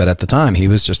and everything. But at the time, he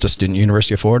was just a student at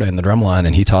University of Florida in the drum line,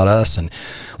 and he taught us and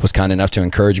was kind enough to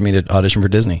encourage me to audition for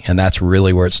Disney. And that's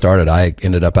really where it started. I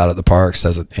ended up out at the parks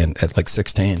at like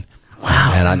 16.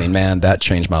 Wow. And I mean, man, that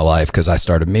changed my life because I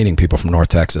started meeting people from North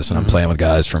Texas, and I'm playing with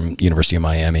guys from University of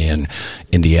Miami and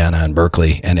Indiana and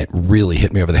Berkeley, and it really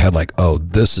hit me over the head like, oh,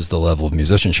 this is the level of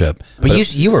musicianship.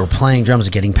 But you were playing drums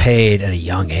and getting paid at a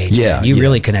young age. Yeah. You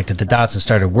really connected the dots and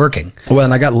started working. Well,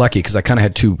 and I got lucky because I kind of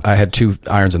had two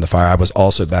irons in the fire. I was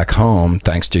also back home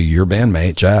thanks to your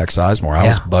bandmate, Jack Sizemore. I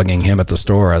was bugging him at the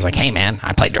store. I was like, hey man,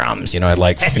 I play drums. You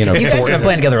guys have been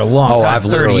playing together a long time,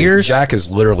 30 years. Jack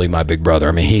is literally my big brother.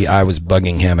 I mean, I was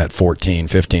bugging him at 14,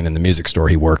 15 in the music store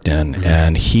he worked in,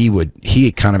 and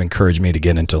he kind of encouraged me to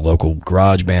get into local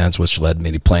garage bands, which led me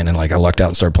to playing in I lucked out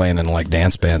and started playing in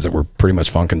dance bands that were pretty much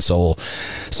funk and soul.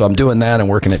 So I'm doing that and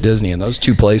working at Disney in those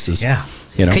two places. Yeah.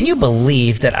 Can you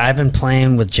believe that I've been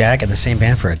playing with Jack in the same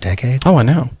band for a decade? Oh, I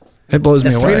know. It blows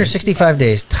me away. 365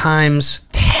 days times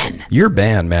 10. Your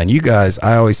band, man, you guys,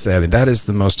 I always say, that is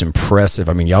the most impressive.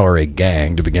 I mean, y'all are a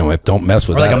gang to begin with. Don't mess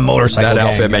with that. Like a motorcycle that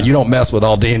outfit, gang, man. You don't mess with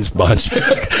Aldine's bunch.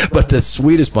 But the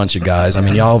sweetest bunch of guys. I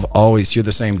mean, y'all have always, you're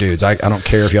the same dudes. I don't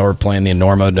care if y'all were playing the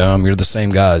Enormo Dome. You're the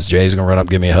same guys. Jay's going to run up,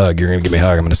 give me a hug. You're going to give me a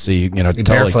hug. I'm going to see,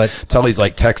 Tully's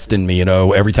texting me,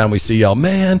 every time we see y'all,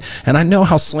 man. And I know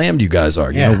how slammed you guys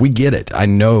are. You know, we get it. I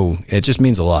know it just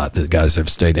means a lot that guys have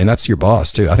stayed. And that's your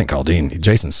boss, too. I think Aldine,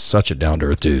 Jason's such a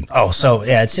down-to-earth dude. Oh, so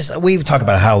yeah, it's just, we talk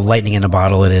about how lightning in a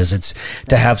bottle it is. It's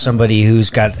to have somebody who's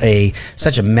got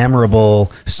such a memorable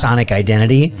sonic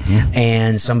identity,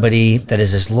 and somebody that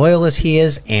is as loyal as he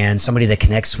is, and somebody that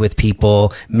connects with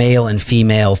people, male and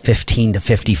female, 15 to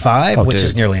 55, which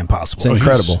is nearly impossible. It's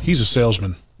incredible. He's a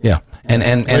salesman. Yeah.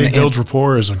 And builds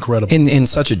rapport is incredible. In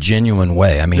such a genuine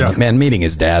way. I mean, Yeah. man, meeting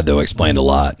his dad, though, explained a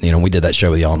lot. You know, we did that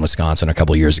show with y'all in Wisconsin a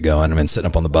couple of years ago, and I've been sitting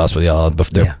up on the bus with y'all,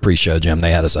 the pre-show, Jim,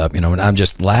 they had us up, you know, and I'm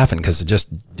just laughing because it just,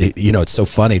 you know, it's so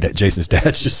funny that Jason's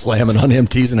dad's just slamming on him,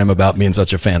 teasing him about being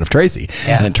such a fan of Tracy.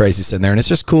 Yeah. And then Tracy's sitting there, and it's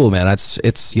just cool, man.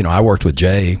 It's, you know, I worked with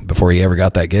Jay before he ever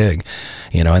got that gig,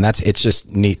 you know, and it's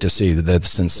just neat to see the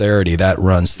sincerity that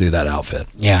runs through that outfit.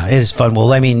 Yeah, it is fun.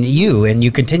 Well, I mean,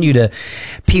 you continue to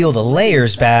peel the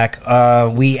layers back.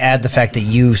 We add the fact that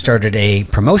you started a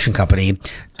promotion company,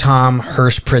 Tom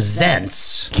Hurst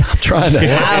Presents. I'm trying to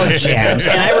Loud Jams.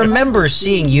 And I remember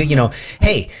seeing you, you know,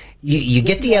 hey, you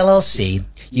get the LLC,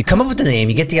 you come up with the name,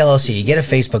 you get the LLC, you get a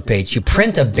Facebook page, you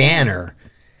print a banner,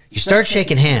 you start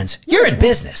shaking hands, you're in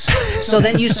business. So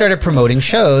then you started promoting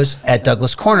shows at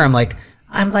Douglas Corner. I'm like,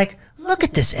 look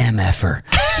at this MFer.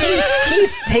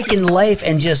 He's taking life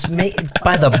and just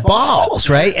by the balls,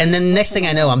 right? And then next thing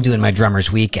I know, I'm doing my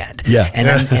drummer's weekend. Yeah. And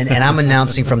I'm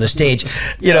announcing from the stage,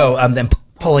 you know, I'm then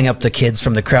pulling up the kids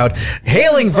from the crowd,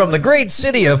 hailing from the great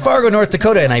city of Fargo, North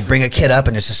Dakota. And I bring a kid up,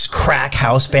 and there's this crack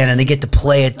house band, and they get to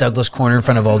play at Douglas Corner in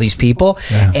front of all these people.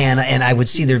 Yeah. And I would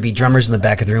see there'd be drummers in the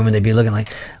back of the room, and they'd be looking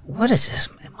like, what is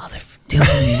this mother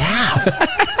doing now?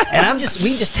 And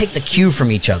we just take the cue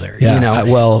from each other. Yeah. You know?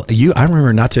 I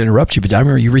remember, not to interrupt you, but I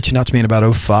remember you reaching out to me in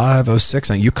about 05, 06,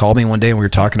 and you called me one day and we were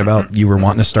talking about you were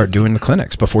wanting to start doing the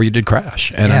clinics before you did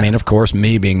Crash. And I mean, of course,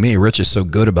 me being me, Rich is so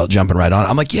good about jumping right on.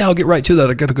 I'm like, yeah, I'll get right to that.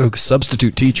 I got to go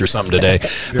substitute teach or something today.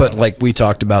 But like, we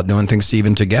talked about doing things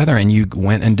even together, and you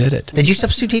went and did it. Did you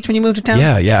substitute teach when you moved to town?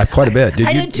 Yeah, quite a bit.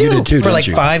 I did too. You did too, for like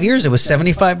 5 years. It was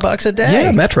 $75 a day.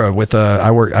 Yeah, Metro with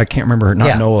I can't remember,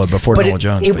 Nola, before Nola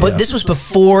Jones. But this was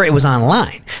before it was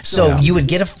online. So you would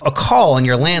get a call on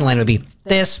your landline. It would be,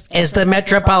 this is the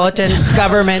Metropolitan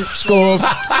Government Schools.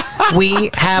 We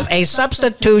have a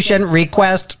substitution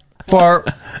request for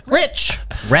Rich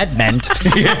Redmond.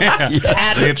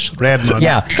 Rich Redmond.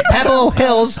 Yeah. Pebble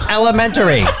Hills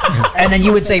Elementary. And then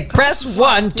you would say, press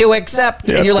 1 to accept.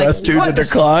 And you're like, press 2 to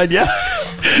decline. Yeah.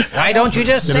 Why don't you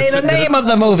just say the name of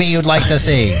the movie you'd like to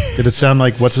see? Did it sound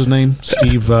like, what's his name?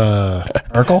 Steve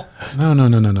Urkel? No.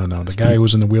 The guy who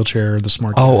was in the wheelchair, the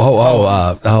smart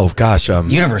guy. Gosh.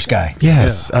 Universe guy.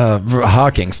 Yes.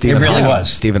 Hawking. Stephen It really Hawking.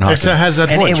 was. Stephen Hawking. It has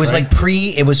that And voice, it was right? like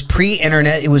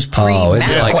pre-internet. It was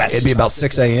pre-MapQuest. It'd be about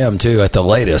 6 a.m. too at the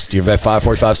latest. You're at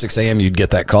 5:45, 6 a.m. You'd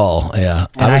get that call. Yeah,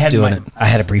 I was doing it. I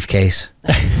had a briefcase,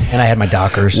 and I had my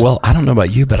Dockers. Well, I don't know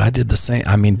about you, but I did the same.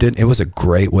 I mean, it was a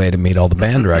great way to meet all the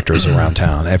band directors around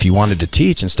town. If you wanted to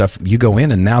teach and stuff, you go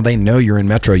in, and now they know you're in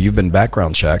Metro. You've been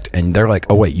background checked, and they're like,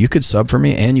 "Oh wait, you could sub for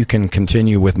me, and you can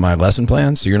continue with my lesson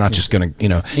plan. So you're not just gonna, you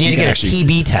know, you get a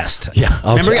TB test. Yeah,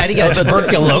 remember I had to get a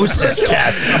tuberculosis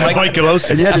test. I'm like,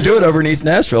 tuberculosis. And you had to do it over in East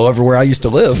Nashville, over where I used to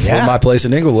live, in my place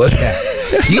in Inglewood. Yeah.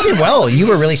 You did well. You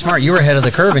were really smart. You were ahead of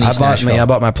the curve in East Nashville. I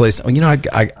bought my place. You know,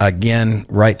 I again,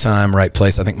 right time, right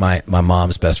place. I think my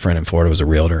mom's best friend in Florida was a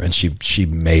realtor, and she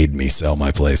made me sell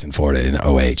my place in Florida in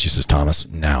 08. She says, Thomas,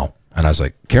 now. And I was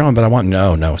like, Carolyn, but I want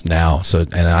no, now. So,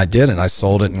 and I did, and I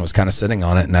sold it and was kind of sitting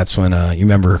on it. And that's when, you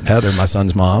remember Heather, my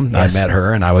son's mom, yes. I met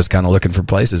her, and I was kind of looking for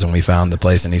places, and we found the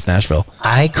place in East Nashville.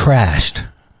 I crashed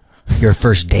your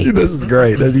first date. This is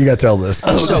great. You got to tell this.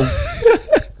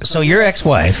 So your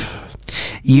ex-wife,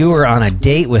 you were on a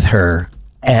date with her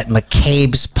at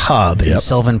McCabe's Pub in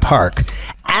Sylvan Park.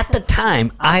 At the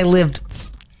time, I lived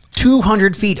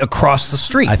 200 feet across the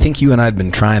street. I think you and I had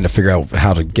been trying to figure out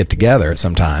how to get together at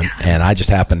some time, and I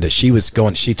just happened to, she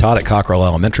taught at Cockrell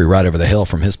Elementary right over the hill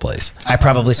from his place. I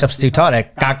probably substitute taught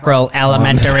at Cockrell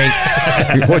Elementary.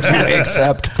 What you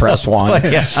accept, press 1.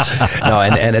 No,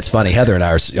 and it's funny, Heather and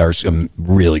I are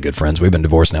really good friends. We've been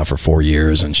divorced now for 4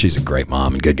 years, and she's a great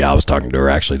mom and good gal. I was talking to her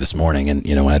actually this morning, and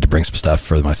you know, I had to bring some stuff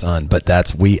for my son, but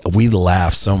we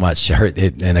laugh so much.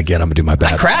 And again, I'm gonna do my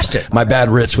bad. I crashed it. My bad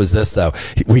Rich was this though.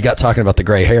 We got talking about the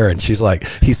gray hair, and she's like,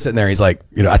 he's sitting there, he's like,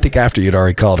 you know, I think after you'd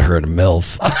already called her a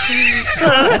MILF.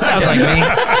 That sounds like me.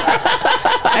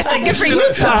 I said, good for you,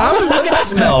 Tom. Look at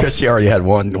this MILF. Because she already had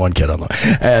one kid on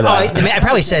the. And, I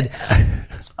probably said,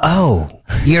 oh,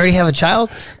 you already have a child?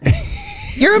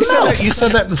 You're a MILF. You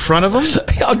said that in front of him?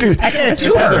 Oh, dude. I said it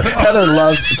to her. Heather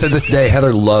loves, to this day,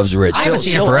 Heather loves Rich. I haven't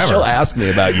seen him forever. She'll ask me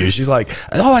about you. She's like,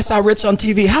 oh, I saw Rich on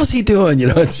TV. How's he doing? You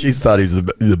know, and she's thought he's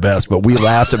the best. But we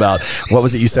laughed about, what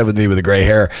was it you said with me with the gray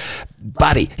hair?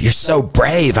 Buddy, you're so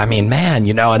brave. I mean, man,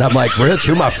 you know, and I'm like, Rich,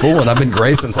 who am I fooling? I've been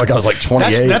gray since like I was like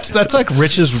 28. That's like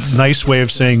Rich's nice way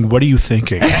of saying, what are you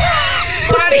thinking?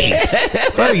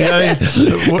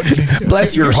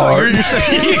 Bless your heart.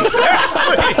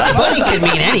 Buddy could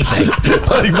mean anything.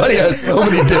 Buddy has so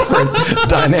many different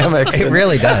dynamics. It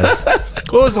really does.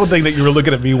 What was the one thing that you were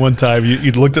looking at me one time?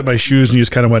 You looked at my shoes and you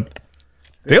just kind of went,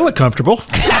 they look comfortable. And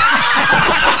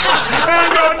I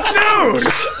go, dude.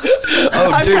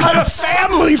 I've got a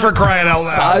family, for crying out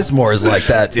loud. Sizemore is like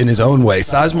that in his own way.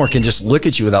 Sizemore can just look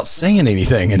at you without saying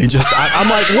anything, and he just, I'm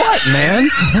like, what, man?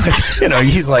 You know,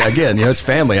 he's like, again, you know, it's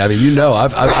family. I mean, you know,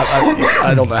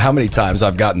 I don't know how many times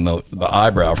I've gotten the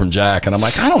eyebrow from Jack, and I'm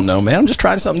like, I don't know, man. I'm just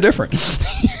trying something different.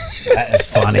 That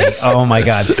is funny. Oh my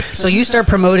God. So you start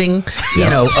promoting, you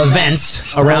know,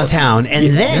 events around town,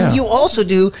 and then you also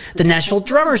do the Nashville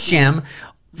Drummers Jam.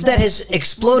 That has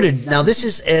exploded. Now, this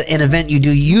is an event you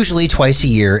do usually twice a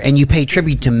year, and you pay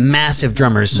tribute to massive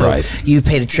drummers. So you've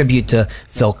paid a tribute to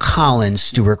Phil Collins,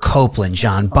 Stuart Copeland,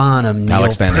 John Bonham,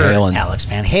 Alex Van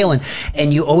Halen,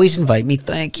 and you always invite me.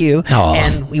 Thank you. Oh.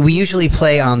 And we usually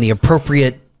play on the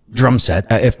appropriate drum set,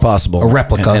 if possible, a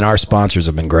replica, and our sponsors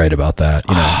have been great about that.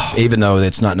 You know, even though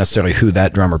it's not necessarily who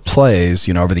that drummer plays,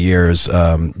 you know, over the years,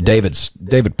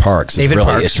 David Parks.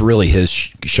 It's really his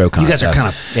show concept. You guys are kind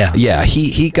of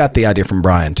He got the idea from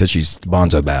Brian Tichy's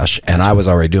Bonzo Bash, and I was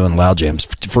already doing loud jams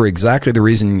for exactly the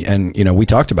reason. And you know, we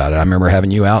talked about it. I remember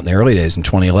having you out in the early days in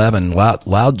 2011.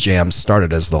 Loud jams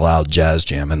started as the Loud Jazz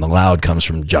Jam, and the loud comes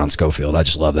from John Scofield. I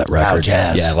just love that record. Loud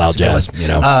Jazz, Loud Jazz. You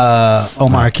know,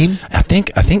 Omar Hakim. I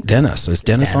think Dennis. Is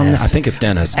Dennis on there? I think it's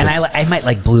Dennis. And I might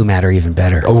like Blue Matter even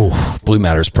better. Oh, Blue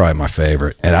Matter is probably my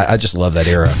favorite. And I just love that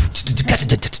era.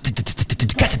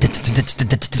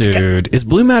 Dude, is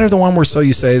Blue Matter the one where So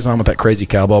You Say is on with that crazy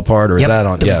cowbell part, or is that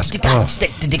on? Yes.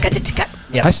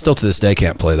 I still to this day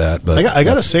can't play that. But I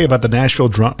got to say about the Nashville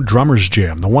Drummers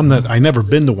Jam, the one that I never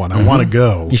been to one. I want to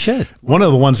go. You should. One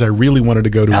of the ones I really wanted to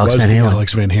go to was the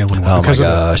Alex Van Halen one. Oh my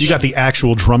gosh. You got the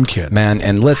actual drum kit, man.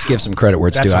 And let's give some credit where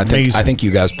it's due. I think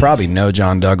you guys probably know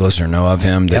John Douglas or know of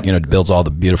him. That you know builds all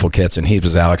the beautiful kits, and he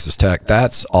was Alex's tech.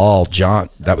 That's all John.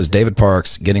 That was David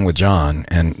Parks getting with John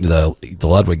and the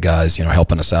Ludwig guys, you know,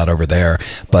 helping us out over there.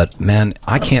 But man,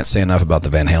 I can't say enough about the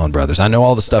Van Halen brothers. I know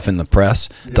all the stuff in the press.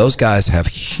 Those guys have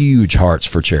huge hearts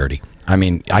for charity. I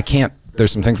mean, I can't.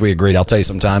 There's some things we agreed. I'll tell you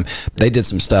sometime. They did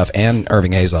some stuff, and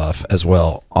Irving Azoff as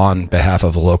well, on behalf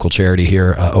of a local charity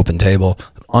here, Open Table.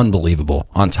 Unbelievable.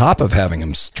 On top of having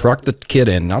him truck the kit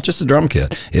in, not just the drum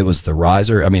kit, it was the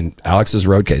riser. I mean, Alex's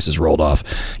road cases rolled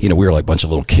off. You know, we were like a bunch of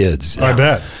little kids. I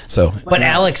bet. So, but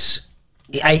Alex,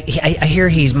 I hear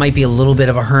he might be a little bit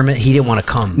of a hermit. He didn't want to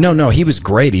come. No, he was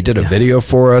great. He did a video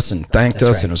for us and thanked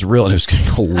us, and it was real. And it was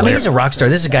hilarious. I mean, he's a rock star.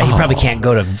 This is a guy. He probably can't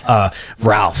go to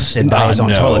Ralph's and buy his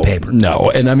own toilet paper.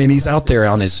 No, and I mean, he's out there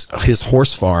on his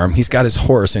horse farm. He's got his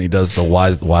horse, and he does the why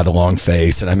the long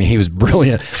face. And I mean, he was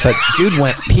brilliant. But dude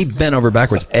he bent over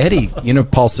backwards. Eddie, you know,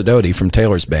 Paul Sidoti from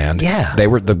Taylor's band. Yeah, they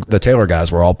were the Taylor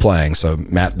guys were all playing. So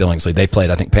Matt Billingsley, they played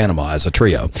I think Panama as a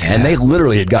trio, and they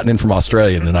literally had gotten in from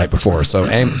Australia the night before. So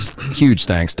huge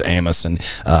thanks to Amos and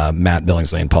Matt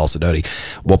Billingsley and Paul Sidoti.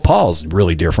 Well, Paul's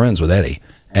really dear friends with Eddie.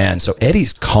 And so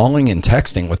Eddie's calling and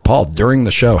texting with Paul during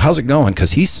the show. How's it going?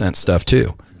 Because he sent stuff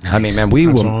too. Nice. I mean, man,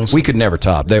 we could never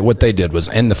top. What they did was,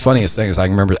 and the funniest thing is, I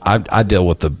remember I deal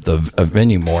with the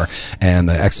venue more, and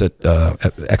the exit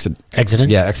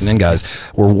in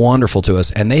guys were wonderful to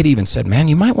us, and they'd even said, man,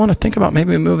 you might want to think about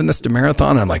maybe moving this to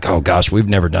Marathon. And I'm like, oh gosh, we've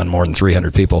never done more than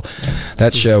 300 people.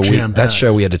 That show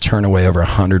we had to turn away over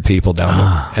 100 people down.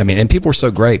 I mean, and people were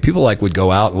so great. People would go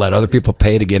out and let other people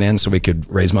pay to get in so we could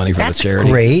raise money for the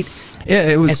charity. Great. Yeah,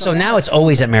 it was. And so now it's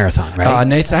always at Marathon, right?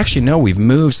 It's actually we've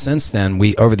moved since then.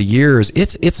 Over the years,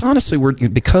 it's honestly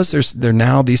because they're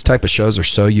now these type of shows are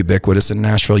so ubiquitous in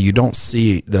Nashville. You don't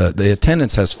see the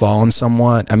attendance has fallen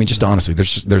somewhat. I mean, just honestly,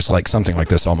 there's like something like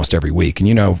this almost every week. And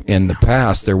you know, in the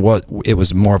past it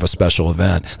was more of a special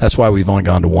event. That's why we've only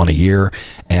gone to one a year.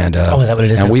 And is that what it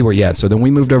is? And we were So then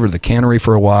we moved over to the Cannery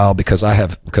for a while because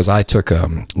I took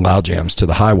Loud Jams to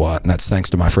the High Watt, and that's thanks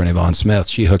to my friend Yvonne Smith.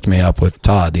 She hooked me up with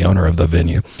Todd, the owner of the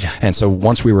venue. And so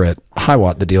once we were at High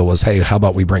Watt, the deal was, hey, how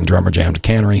about we bring Drummer Jam to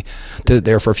Cannery? Did it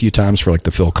there for a few times for like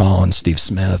the Phil Collins, Steve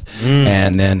Smith.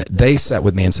 And then they sat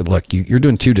with me and said, look, you're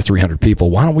doing 200 to 300 people.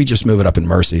 Why don't we just move it up in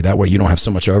Mercy? That way you don't have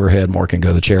so much overhead, more can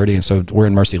go to charity. And so we're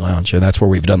in Mercy Lounge, and that's where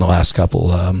we've done the last couple.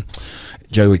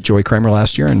 Joey Kramer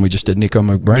last year, and we just did Nico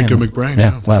McBrain.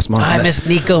 Yeah, last month. I miss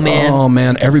Nico, man. Oh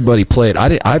man, everybody played.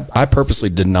 I purposely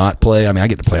did not play. I mean, I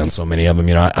get to play on so many of them.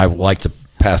 You know, I like to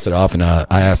pass it off, and I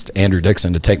asked Andrew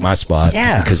Dixon to take my spot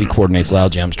because he coordinates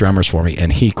Loud Jam's drummers for me,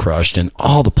 and he crushed, and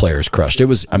all the players crushed. It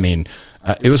was, I mean,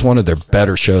 It was one of their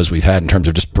better shows we've had in terms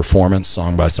of just performance,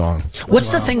 song by song. What's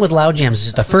the thing with Loud Jams?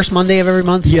 Is it the first Monday of every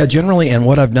month? Yeah, generally. And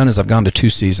what I've done is I've gone to 2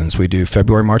 seasons. We do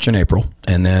February, March, and April.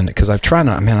 And then, because I've tried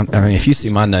not, man, I mean, if you see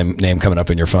my name coming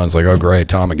up in your phone, it's like, oh, great,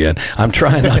 Tom again. I'm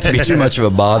trying not to be too much of a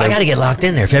bother. I got to get locked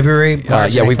in there. February,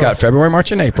 March, yeah, we've got February,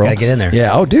 March, and April. Got to get in there. Yeah.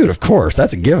 Oh, dude, of course.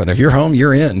 That's a given. If you're home,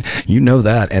 you're in. You know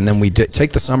that. And then we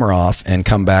take the summer off and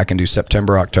come back and do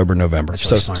September, October, November.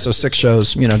 Really so 6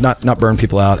 shows, you know, not burn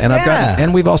people out. And I've gotten,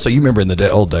 and we've also, you remember in the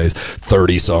old days,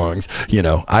 30 songs. You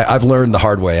know, I've learned the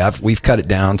hard way. We've cut it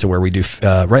down to where we do,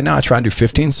 right now I try and do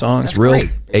 15 songs. That's real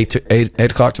great.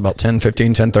 8 o'clock to about 10,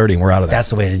 15, 10:30, and we're out of that. That's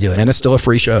the way to do it. And it's still a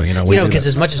free show, you know. Because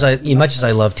as much as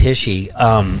I love Tishy,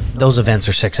 those events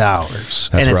are 6 hours,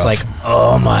 and it's rough. like,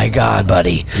 oh my God,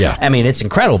 buddy. Yeah. I mean, it's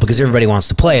incredible because everybody wants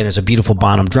to play, and there's a beautiful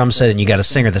Bonham drum set, and you got a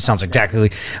singer that sounds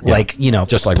exactly like, you know,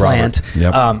 just like Plant. Robert.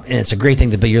 Yep. And it's a great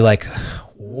thing but you're like,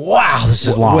 wow, this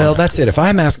is long. Well, that's it. If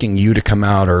I'm asking you to come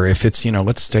out, or if it's, you know,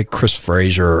 let's take Chris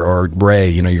Frazier or Ray,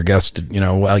 you know, your guest, you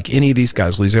know, like any of these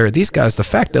guys, these guys, the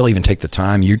fact they'll even take the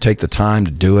time, you take the time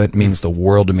to do it means the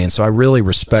world to me. And so I really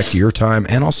respect your time,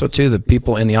 and also too the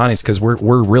people in the audience, because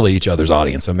we're really each other's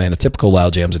audience. I mean, a typical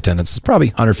Loud Jams attendance is probably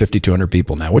 150, 200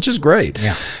 people now, which is great.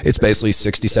 Yeah. It's basically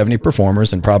 60, 70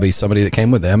 performers and probably somebody that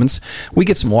came with them. And we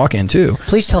get some walk-in too.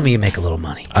 Please tell me you make a little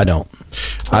money. I don't.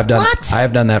 I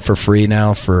have done that for free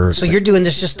now for. So you're doing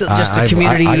this just a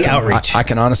community outreach. I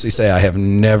can honestly say I have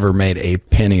never made a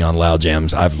penny on Loud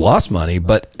Jams. I've lost money,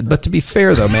 but to be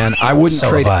fair though, man, I wouldn't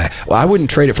trade it. Well, I wouldn't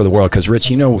trade it for the world, because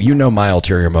Rich, you know my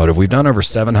ulterior motive. We've done over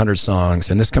 700 songs,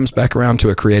 and this comes back around to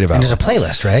a creative outlet. There's a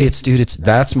playlist, right?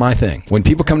 That's my thing. When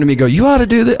people come to me and go, you ought to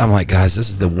do this, I'm like, guys, this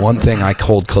is the one thing I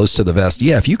hold close to the vest.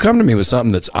 Yeah, if you come to me with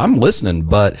something I'm listening,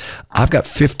 but I've got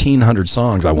 1,500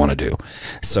 songs I want to do.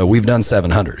 So we've done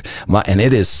 700. And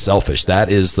it is selfish.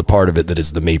 That is the part of it that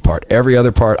is the me part. Every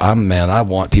other part, I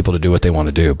want people to do what they want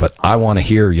to do, but I want to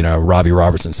hear, you know, Robbie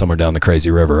Robertson, Somewhere Down the Crazy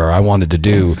River, or I wanted to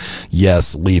do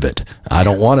Yes, Leave It. I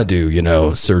don't want to do, you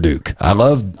know, Sir Duke. I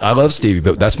love Stevie,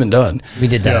 but that's been done. We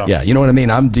did that. Yeah, you know what I mean?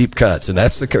 I'm deep cuts, and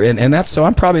that's so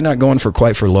I'm probably not going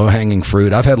for low hanging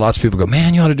fruit. I've had lots of people go,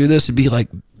 man, you ought to do this. It'd be like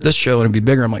this show and it'd be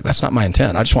bigger. I'm like, that's not my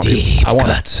intent. I just want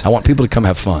I want people to come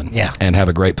have fun, and have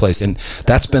a great place. And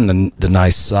that's been the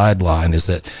nice sideline, is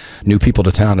that new people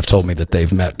to town have told me that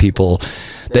they've met people.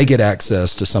 They get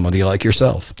access to somebody like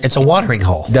yourself. It's a watering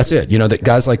hole. That's it. You know, that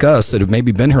guys like us that have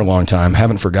maybe been here a long time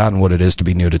haven't forgotten what it is to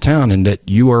be new to town, and that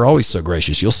you are always so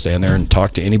gracious. You'll stand there and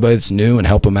talk to anybody that's new and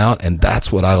help them out. And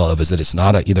that's what I love, is that it's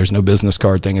not there's no business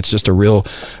card thing. It's just a real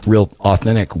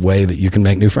authentic way that you can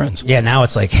make new friends. Yeah. Now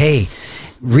it's like, hey,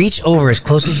 reach over as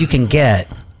close as you can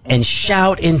get and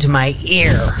shout into my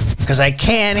ear, because I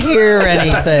can't hear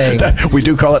anything. We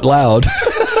do call it loud.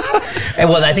 And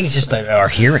well, I think it's just our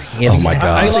hearing. Oh my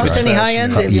God! Are you lost any high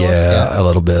end? Yeah, a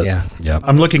little bit. Yeah.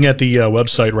 I'm looking at the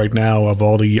website right now of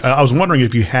all the. I was wondering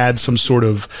if you had some sort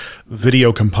of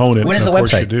video component. What is the website?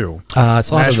 website? You do.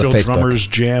 It's off of the Facebook.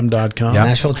 NashvilleDrummersJam.com. Yeah.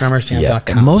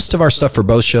 NashvilleDrummersJam.com. Yeah. Most of our stuff for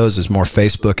both shows is more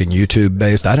Facebook and YouTube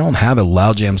based. I don't have a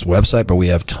Loud Jams website, but we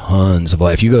have tons of.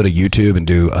 If you go to YouTube and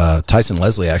do Tyson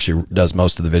Leslie actually does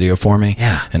most of the video for me.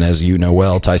 Yeah. And as you know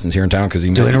well, Tyson's here in town because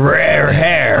he's doing rare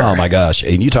hair. Oh my gosh!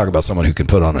 And you talk about someone who can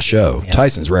put on a show. Yeah.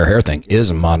 Tyson's rare hair thing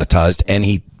is monetized, and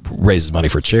he raises money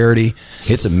for charity.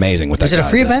 It's amazing what that is it a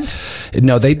free does. event?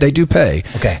 No, they do pay.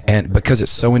 Okay. And because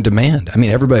it's so in demand, I mean,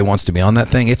 everybody wants to be on that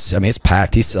thing. It's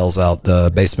packed. He sells out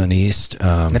the Basement East.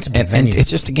 That's a big venue. And it's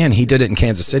just, again, he did it in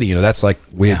Kansas City. You know, that's like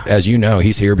as you know,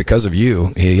 he's here because of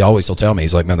you. He always will tell me,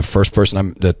 he's like, man, the first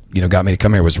person that got me to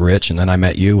come here was Rich, and then I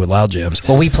met you with Loud Jams.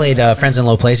 Well, we played Friends in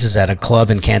Low Places at a club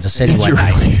in Kansas City one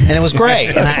night, and it was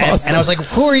great. Awesome. And I was like,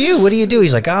 who are you? What do you do?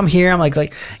 He's like, I'm here. I'm like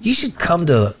you should come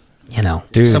to,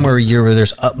 Dude. somewhere where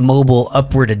there's mobile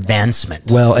upward advancement.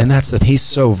 Well, and he's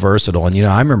so versatile. And,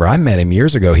 I remember I met him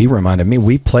years ago. He reminded me,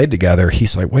 we played together.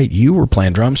 He's like, wait, you were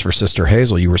playing drums for Sister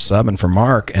Hazel. You were subbing for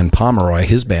Mark, and Pomeroy,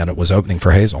 his band, it was opening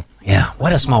for Hazel. Yeah,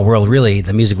 what a small world. Really,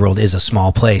 the music world is a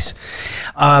small place.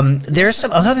 There's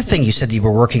another thing you said you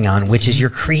were working on, which is you're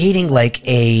creating like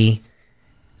a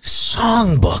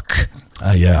songbook.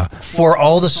 Yeah. For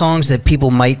all the songs that people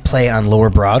might play on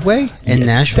Lower Broadway in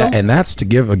Nashville? And that's to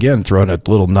give, again, throwing a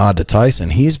little nod to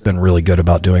Tyson. He's been really good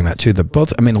about doing that too. A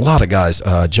lot of guys,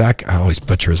 Jack, I always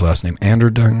butcher his last name, Andrew,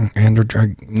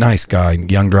 nice guy,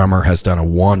 young drummer, has done a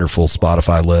wonderful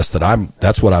Spotify list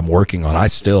that's what I'm working on.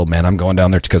 I'm going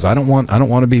down there because I don't want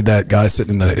to be that guy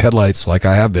sitting in the headlights like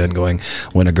I have been going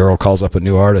when a girl calls up a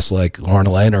new artist like Lauren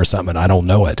Elena or something, and I don't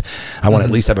know it. I want to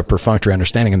at least have a perfunctory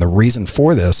understanding. And the reason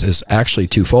for this is actually actually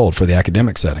twofold for the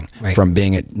academic setting. Right. From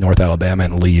being at North Alabama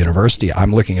and Lee University,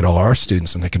 I'm looking at all our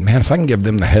students and thinking, man, if I can give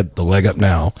them the leg up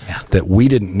now that we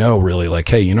didn't know really, like,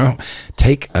 hey, you know,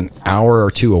 take an hour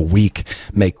or two a week,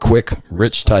 make quick,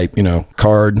 rich type, you know,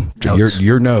 card,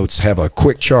 your notes, have a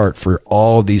quick chart for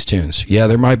all these tunes. Yeah,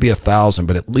 there might be 1,000,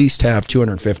 but at least have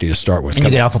 250 to start with. And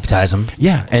you can alphabetize them.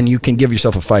 Yeah, and you can give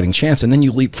yourself a fighting chance, and then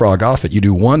you leapfrog off it. You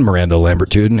do one Miranda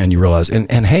Lambertudin, and you realize, and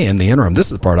hey, in the interim, this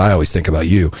is the part I always think about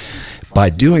you. By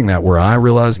doing that, where I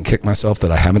realize and kick myself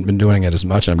that I haven't been doing it as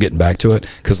much, and I'm getting back to it,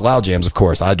 because loud jams, of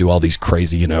course, I do all these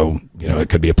crazy, you know, it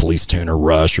could be a Police tune or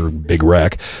Rush or Big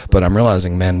Wreck, but I'm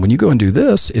realizing, man, when you go and do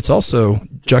this, it's also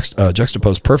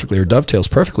juxtaposed perfectly or dovetails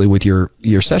perfectly with your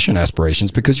session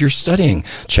aspirations, because you're studying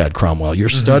Chad Cromwell, you're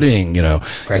studying, you know,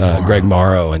 Greg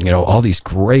Morrow, and, you know, all these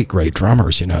great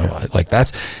drummers, you know, like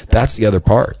that's the other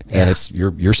part, and it's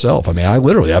yourself. I mean,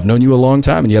 I've known you a long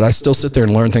time, and yet I still sit there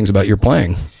and learn things about your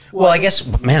playing. Well, I guess,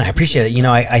 man, I appreciate it. You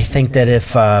know, I think that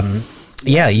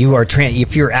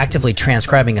if you're actively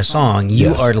transcribing a song,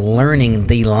 you are learning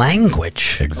the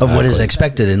language of what is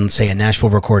expected in, say, a Nashville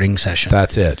recording session.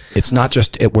 That's it. It's not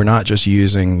just we're not just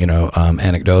using, you know,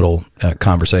 anecdotal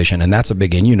conversation, and that's a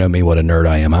big. And you know me, what a nerd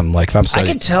I am. I'm like, if I'm studying,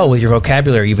 I can tell with your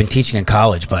vocabulary you've been teaching in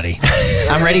college, buddy.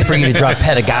 I'm ready for you to drop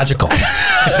pedagogical.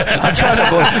 I'm trying to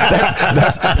avoid.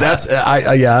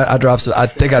 I dropped. I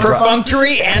think I dropped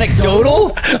perfunctory,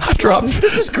 anecdotal. I dropped.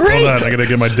 This is great. Hold on, I gotta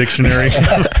get my dictionary.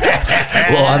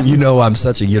 Well, you know, I'm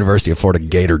such a University of Florida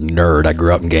Gator nerd. I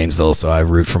grew up in Gainesville, so I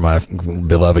root for my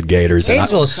beloved Gators.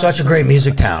 Gainesville is such a great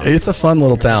music town. It's a fun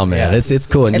little town, man. It's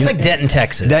cool. And it's like Denton,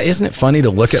 Texas. Isn't it funny to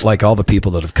look at like all the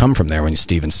people that have come from there? When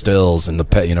Stephen Stills and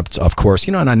you know, of course,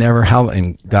 you know, and I never,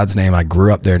 in God's name, I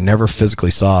grew up there, never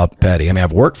physically saw Petty. I mean,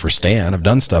 I've worked for Stan, I've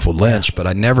done stuff with Lynch, but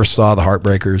I never saw the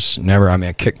Heartbreakers. Never. I mean,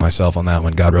 I kicked myself on that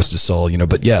one. God rest his soul. You know,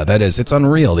 but yeah, it's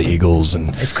unreal. The Eagles, and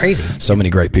it's crazy. So many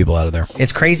great people out of there.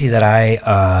 It's crazy that I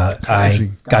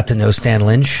got to know Stan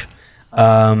Lynch,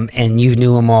 and you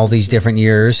knew him all these different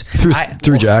years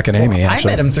through Jack and Amy.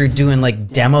 Actually, I met him through doing like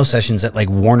demo sessions at like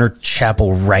Warner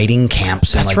Chapel writing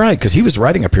camps. That's right, because he was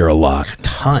writing up here a lot.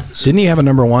 Tons. Didn't he have a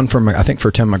 #1 from, I think,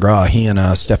 for Tim McGraw? He and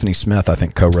Stephanie Smith, I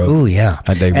think, co-wrote. Oh yeah,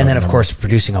 and then of course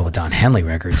producing all the Don Henley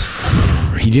records.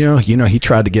 You know, he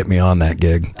tried to get me on that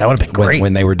gig. That would have been great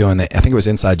when they were doing that. I think it was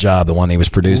Inside Job, the one he was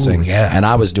producing. Ooh, yeah. And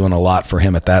I was doing a lot for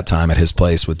him at that time at his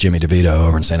place with Jimmy DeVito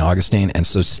over in St. Augustine. And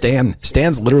so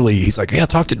Stan's literally, he's like, "Yeah,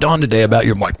 talk to Don today about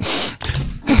you." I'm like,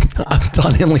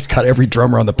 Don Henley's got every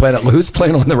drummer on the planet. Who's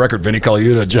playing on the record? Vinny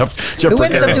Colaiuta, Jeff. Who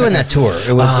ended up doing that tour?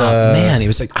 It was man. He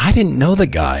was like, I didn't know the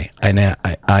guy, and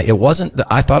it wasn't.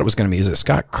 I thought it was going to be. Is it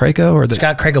Scott Crago or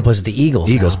Scott Crago plays the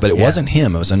Eagles? But it wasn't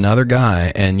him. It was another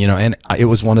guy, and you know, and it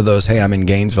was one of those. Hey, I'm in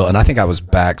Gainesville, and I think I was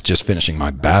back just finishing my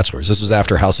bachelor's. This was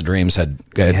after House of Dreams had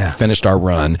finished our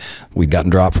run. We'd gotten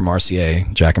dropped from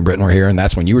RCA. Jack and Britton were here, and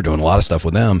that's when you were doing a lot of stuff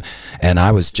with them. And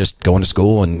I was just going to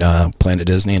school and playing at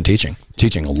Disney and teaching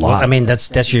a lot. Well, I mean,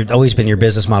 that's always been your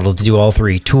business model, to do all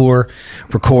three: tour,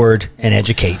 record, and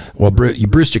educate. Well,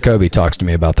 Bruce Jacoby talks to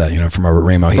me about that, you know, from over at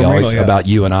Remo. He always, about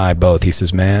you and I both. He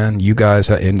says, man, you guys,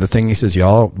 and the thing he says,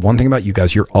 one thing about you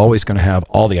guys, you're always going to have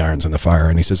all the irons in the fire.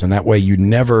 And he says, and that way you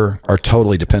never are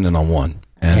totally dependent on one.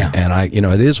 And I, you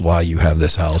know, it is why you have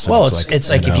this house. Well, it's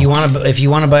like if you want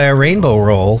to buy a rainbow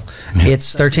roll,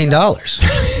 it's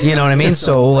 $13. You know what I mean?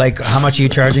 So like, how much are you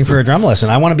charging for a drum lesson?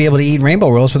 I want to be able to eat rainbow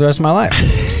rolls for the rest of my life.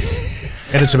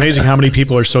 And it's amazing how many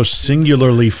people are so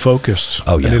singularly focused.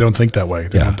 Oh, yeah. They don't think that way.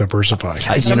 They don't diversify.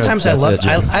 Sometimes I like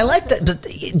that. But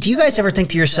do you guys ever think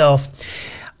to yourself,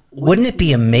 wouldn't it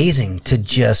be amazing to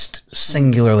just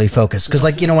singularly focus? Because,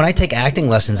 like, you know, when I take acting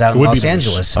lessons out in Los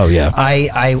Angeles,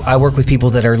 I work with people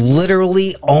that are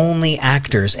literally only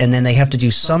actors, and then they have to do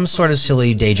some sort of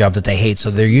silly day job that they hate. So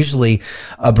they're usually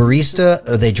a barista,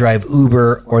 or they drive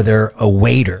Uber, or they're a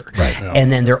waiter. Right. Yeah.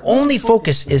 And then their only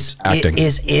focus is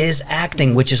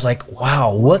acting, which is like,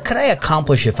 wow, what could I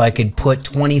accomplish if I could put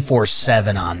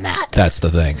 24/7 on that? That's the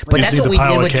thing. But that's what we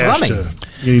did with drumming.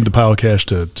 You need the pile of cash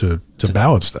to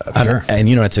balance that. Sure. And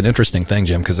you know, it's an interesting thing,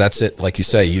 Jim, because that's it. Like you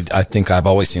say, I think I've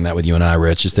always seen that with you and I,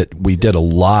 Rich, is that we did a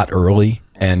lot early.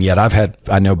 And yet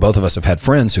I know both of us have had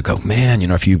friends who go, man, you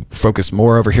know, if you focus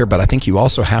more over here, but I think you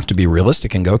also have to be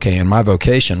realistic and go, okay, in my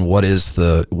vocation, what is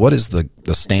the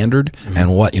standard? Mm-hmm.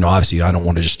 And what, you know, obviously I don't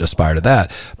want to just aspire to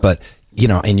that, but you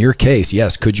know, in your case,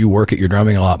 yes, could you work at your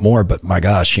drumming a lot more? But my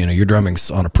gosh, you know, your drumming's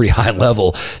on a pretty high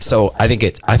level. So I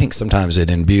think sometimes it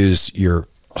imbues your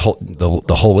the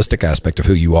holistic aspect of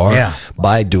who you are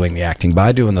by doing the acting,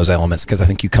 by doing those elements, because I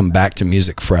think you come back to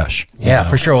music fresh. Yeah,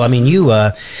 for sure. Well, I mean, you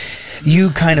you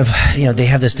kind of, they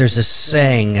have this, there's this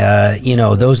saying,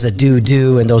 those that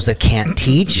do, and those that can't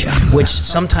teach, which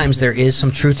sometimes there is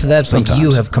some truth to that, but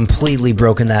you have completely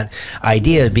broken that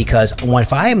idea, because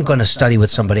if I am going to study with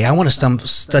somebody, I want to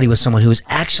study with someone who is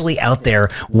actually out there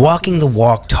walking the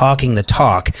walk, talking the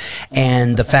talk,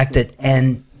 and the fact that,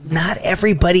 not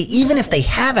everybody, even if they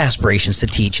have aspirations to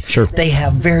teach, they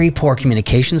have very poor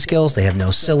communication skills. They have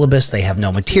no syllabus. They have no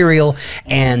material.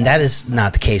 And that is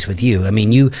not the case with you. I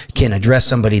mean, you can address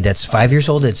somebody that's 5 years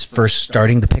old that's first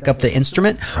starting to pick up the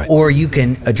instrument, or you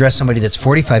can address somebody that's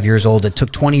 45 years old that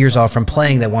took 20 years off from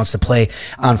playing, that wants to play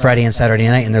on Friday and Saturday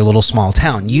night in their little small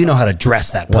town. You know how to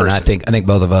address that person. Well, I think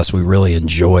both of us, we really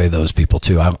enjoy those people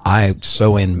too. I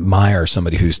so admire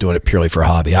somebody who's doing it purely for a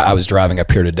hobby. I was driving up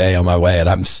here today on my way, and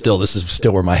this is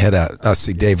still where my head at. I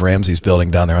see Dave Ramsey's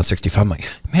building down there on 65. I'm like,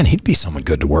 man, he'd be someone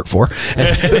good to work for. And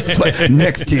this is what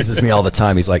Nick teases me all the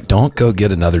time. He's like, don't go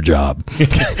get another job.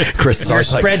 Chris, you're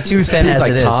spread too thin as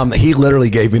it is. Tom, he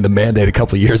literally gave me the mandate a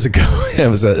couple of years ago. It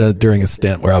was during a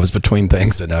stint where I was between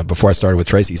things, and before I started with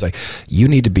Tracy, he's like, you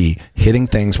need to be hitting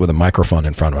things with a microphone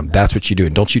in front of them. That's what you do.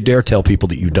 And don't you dare tell people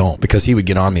that you don't, because he would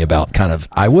get on me about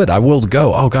I will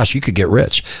go, oh gosh, you could get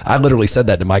rich. I literally said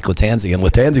that to Mike Latanzi, and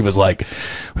Latanzi was like,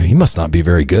 well, he must not be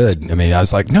very good. I mean, I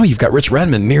was like, no, you've got Rich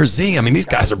Redmond, Near Z. I mean, these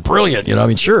guys are brilliant. I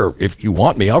mean, sure, if you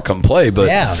want me, I'll come play. But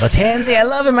yeah, Latanzi, I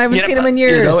love him. I haven't seen him in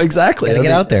years. Exactly. Gotta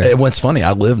get out there. And what's funny,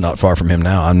 I live not far from him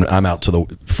now. I'm out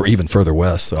for even further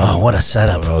west. So what a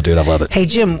setup! Oh, dude, I love it. Hey,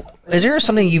 Jim, is there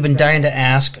something you've been dying to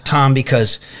ask Tom?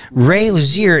 Because Ray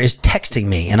Luzier is texting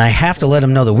me, and I have to let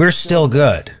him know that we're still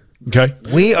good. Okay,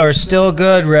 we are still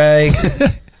good, Ray.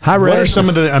 Hi, Ray. What are some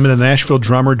of the Nashville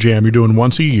Drummer Jam you're doing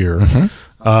once a year? Mm-hmm.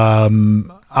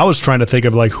 I was trying to think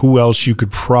of who else you could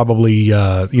probably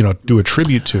do a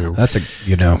tribute to. That's a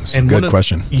good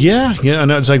question. Yeah,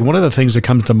 and it's like one of the things that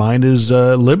comes to mind is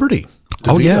Liberty.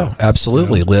 Oh yeah,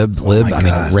 absolutely. Lib. I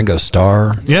mean, Ringo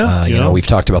Starr. Yeah, we've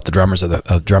talked about the drummers of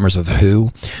the Who.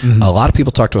 Mm-hmm. A lot of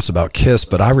people talk to us about Kiss,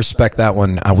 but I respect that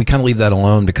one. We kind of leave that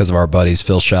alone because of our buddies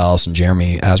Phil Schaus and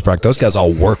Jeremy Asbrock. Those guys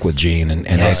all work with Gene and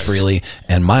Ace Frehley,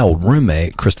 and my old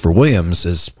roommate Christopher Williams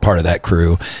is part of that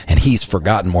crew, and he's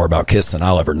forgotten more about Kiss than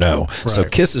I'll ever know. Right. So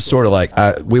Kiss is sort of like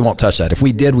we won't touch that. If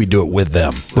we did, we do it with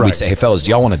them. Right. We'd say, hey fellas,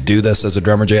 do y'all want to do this as a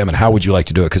drummer jam, and how would you like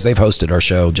to do it? Because they've hosted our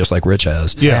show just like Rich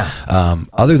has. Yeah.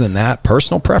 Other than that,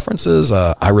 personal preferences,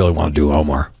 I really want to do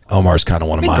Omar. Omar's kind of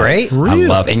one of mine. Great. Really? I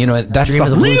love, and that's the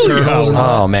really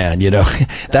oh man,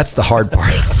 that's the hard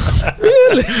part.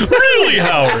 really,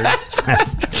 Howard.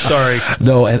 Sorry.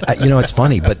 No, and it's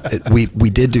funny, but we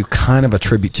did do kind of a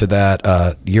tribute to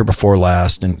that year before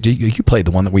last, and you played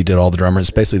the one that we did all the drummers,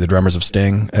 basically the drummers of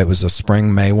Sting. It was a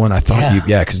spring May one. I thought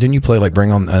because didn't you play not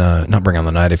Bring on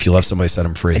the Night? If you love somebody, set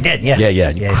them free. I did,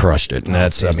 and you crushed it, and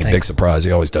that's big surprise.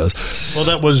 He always does. Well,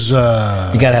 that was you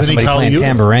got to have somebody playing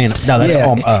tambourine. No, that's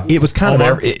it was kind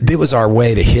of it was our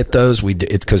way to hit those.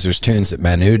 It's because there's tunes that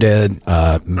Manu did,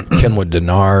 Kenwood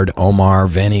Denard, Omar,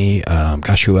 Vinny.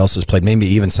 Gosh, who else has played? Maybe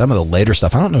even some of the later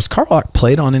stuff. I don't know. Has Carlock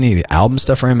played on any of the album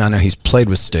stuff for him? I know he's played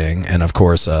with Sting, and of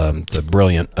course the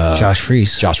brilliant Josh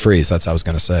Freese. That's what I was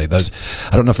going to say.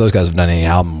 I don't know if those guys have done any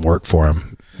album work for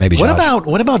him. Maybe Josh.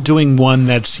 What about doing one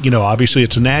that's obviously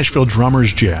it's a Nashville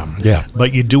Drummers Jam,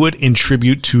 but you do it in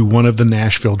tribute to one of the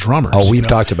Nashville drummers. Oh, we've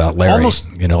talked about Larry,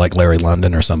 almost, like Larry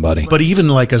London or somebody, but even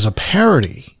like as a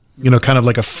parody. Kind of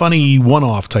like a funny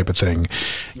one-off type of thing,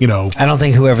 I don't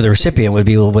think whoever the recipient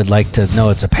would like to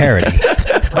know it's a parody.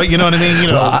 But you know what I mean?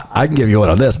 Well, I can give you one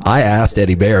on this. I asked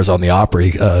Eddie Bayers on the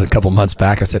Opry a couple months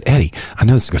back. I said, Eddie, I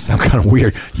know this is going to sound kind of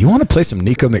weird. You want to play some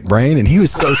Nico McBrain? And he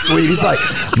was so sweet. He's like,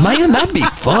 man, that'd be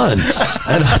fun.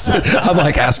 And I said, I'm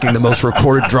like asking the most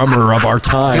recorded drummer of our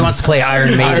time. He wants to play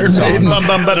Iron Maiden songs.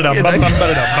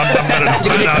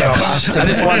 I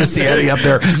just wanted to see Eddie up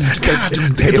there.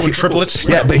 Doing triplets?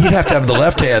 Yeah, but he'd have to have the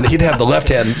left hand. He'd have the left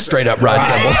hand straight up right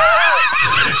cymbal.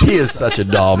 He is such a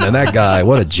doll, man. That guy,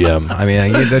 what a gem. I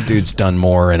mean, that dude's done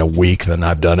more in a week than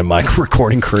I've done in my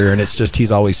recording career, and it's just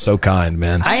he's always so kind,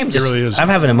 man. I'm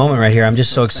having a moment right here. I'm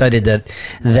just so excited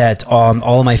that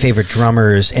all of my favorite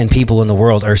drummers and people in the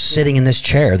world are sitting in this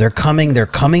chair. They're coming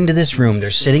to this room.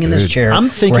 They're sitting in this chair.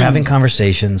 We're having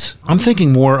conversations. I'm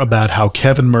thinking more about how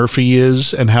Kevin Murphy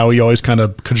is and how he always kind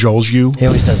of cajoles you. He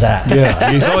always does that.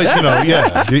 Yeah, he's always,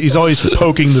 he's always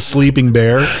poking the sleeping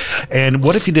bear. And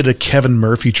what if you did a Kevin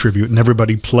Murphy tribute and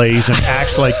everybody plays and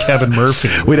acts like Kevin Murphy?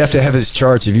 We'd have to have his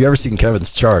charts. Have you ever seen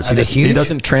Kevin's charts? He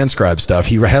doesn't transcribe stuff.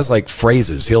 He has like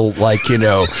phrases. He'll like, you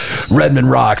know, Redmond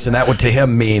rocks, and that would to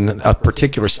him mean a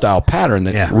particular style pattern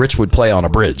that Rich would play on a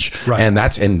bridge. Right. And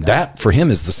that for him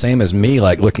is the same as me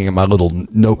like looking at my little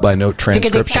note by note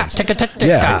transcriptions.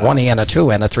 Yeah, 1 and a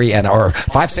 2 and a 3 and or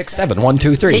 5 6 7 1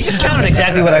 2 3. He just counted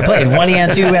exactly what I played. 1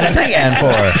 and 2 and a 3 and 4.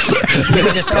 You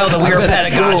could just tell that we were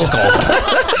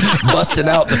pedagogical. Busting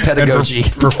out the pedagogy.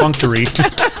 Perfunctory.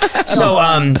 So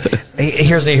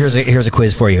here's a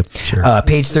quiz for you. Sure.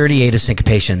 Page 38 of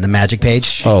syncopation, the magic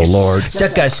page. Oh Lord.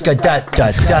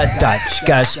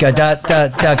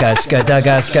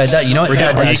 You know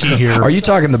what? Are you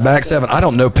talking the back 7? I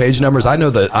don't know page numbers. I know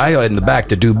in the back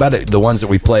to do better. The ones that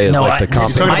we play is like the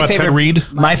comp.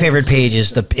 My favorite page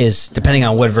is depending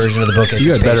on what version of the book is.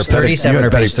 You had better 37 or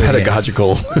page 38.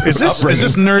 Pedagogical. Is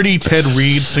this nerdy Ted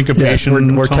Reed syncopation?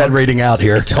 Yes, we're Ted reading out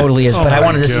here. It totally is. But I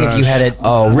wanted to see if you had it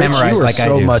memorized like I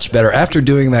do. So much better. After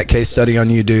doing that case study on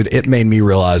you, dude, it made me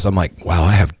realize, I'm like, wow,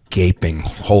 I have gaping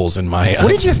holes in my.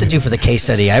 What did you have to do for the case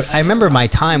study? I remember my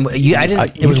time.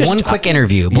 It was one quick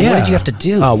interview, but what did you have to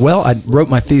do? Well, I wrote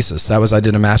my thesis. I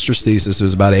did a master's thesis. It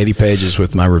was about 80 pages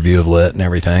with my review of lit and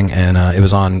everything, and it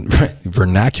was on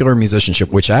vernacular musicianship,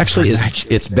 which actually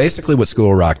it's basically what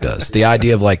School of Rock does. The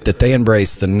idea of like that they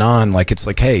embrace the it's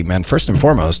like, hey man, first and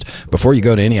foremost, before you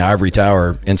go to any ivory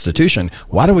tower institution,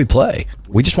 why do we play?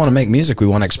 We just want to make music. We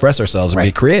want to express ourselves and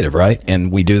be creative, right?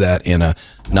 And we do that in a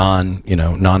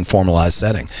non-formalized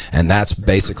setting. And that's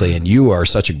basically, and you are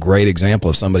such a great example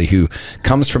of somebody who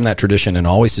comes from that tradition and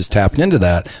always has tapped into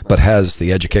that, but has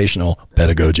the educational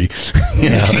pedagogy.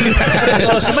 You know?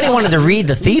 So if somebody wanted to read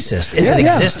the thesis, does it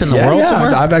exist in the world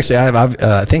somewhere?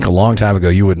 I think a long time ago,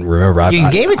 you wouldn't remember.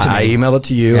 You gave it to me. I emailed it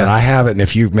to you, and I have it. And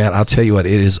if you, man, I'll tell you what,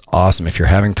 it is awesome. If you're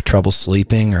having trouble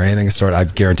sleeping or anything of the sort, I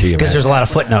guarantee you, because there's a lot of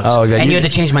footnotes. Oh, yeah, and you had to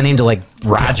change my name to like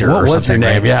Roger. What was your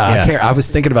name? Yeah, I was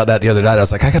thinking about that the other night. I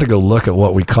was like, I got to go look at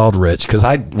what we called Rich, because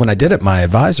when I did it, my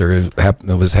advisor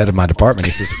was head of my department.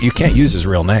 He says you can't use his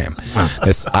real name.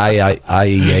 It's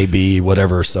IEAB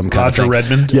whatever, some kind of thing. Roger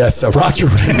Redmond. Yes, so Roger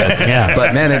Redmond. Yeah,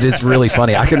 but man, it is really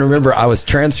funny. I can remember I was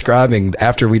transcribing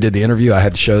after we did the interview. I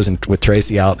had shows with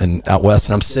Tracy out west,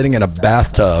 and I'm sitting in a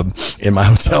bathtub in my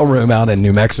hotel room out in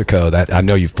New Mexico. That I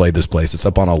know you've played this place. It's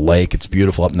up on a lake. It's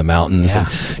beautiful up in the mountains, and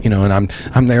and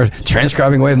I'm there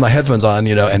transcribing away with my headphones on,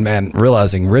 and man,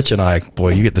 realizing Rich and I,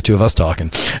 boy, you get the two of us talking,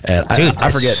 and I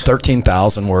forget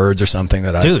 13,000 words or something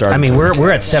that I started. I mean,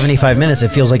 we're at 75 minutes. It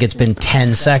feels like it's been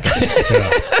 10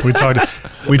 seconds.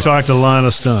 We talked a lot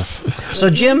of stuff. So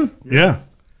Jim,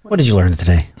 what did you learn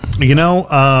today?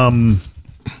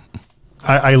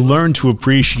 I learned to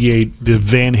appreciate the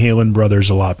Van Halen brothers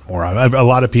a lot more. A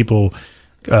lot of people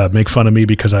make fun of me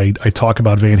because I talk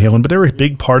about Van Halen, but they're a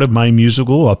big part of my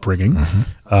musical upbringing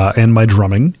and my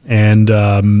drumming. And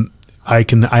I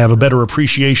have a better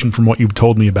appreciation from what you've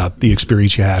told me about the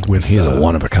experience you had with. He's a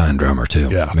one of a kind drummer too.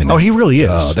 Yeah. I mean, he really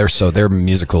is. They're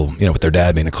musical. With their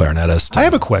dad being a clarinetist. I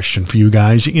have a question for you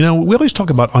guys. We always talk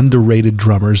about underrated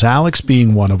drummers. Alex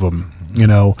being one of them.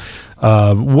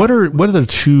 What are the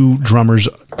two drummers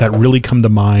that really come to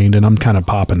mind? And I'm kind of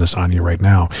popping this on you right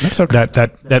now. That's okay.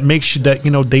 That makes you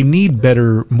they need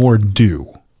more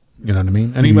due. You know what I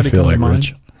mean? Anybody feel come like to mind?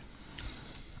 Rich?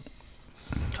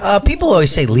 People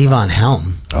always say Levon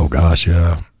Helm. Oh gosh,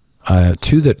 yeah.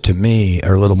 Two that to me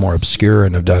are a little more obscure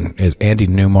and have done is Andy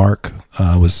Newmark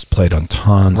was played on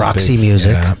tons Roxy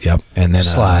Music. Yep. And then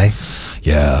Sly.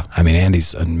 Yeah, I mean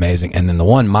Andy's amazing. And then the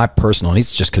one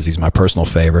he's just because he's my personal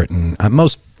favorite, and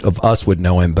most of us would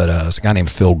know him, but it's a guy named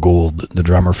Phil Gould, the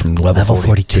drummer from Level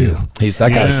 42. He's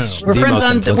that guy. We're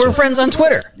friends on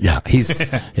Twitter. Yeah, he's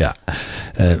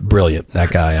brilliant. That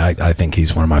guy, I think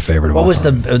he's one of my favorite. What was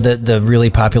the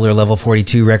really popular Level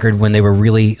 42 record when they were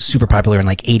really super popular in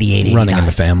like 88, 89? Running in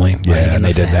the Family. Yeah, and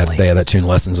they did that. They had that tune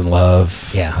Lessons in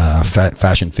Love. Yeah.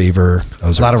 Fashion Fever.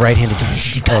 A lot of right-handed.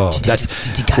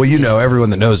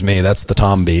 Everyone that knows me, that's the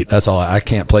Tom beat. That's all. I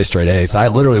can't play straight eights. I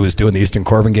literally was doing the Eastern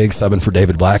Corbin gig, subbing for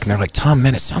David Black, and they're like, Tom,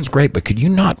 man, it sounds great, but could you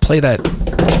not play that?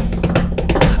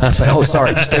 I was like, oh,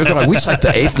 sorry. They were like, we just like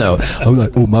the eighth note. I was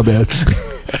like, oh, my bad.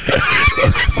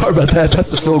 Sorry about that.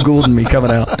 That's the Phil Gould in me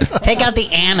coming out. Take out the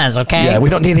Annas, okay? Yeah, we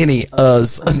don't need any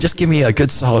just give me a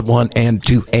good solid 1 and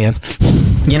 2 and.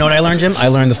 You know what I learned, Jim? I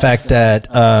learned the fact that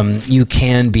you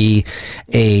can be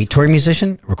a touring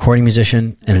musician, recording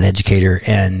musician, and an educator.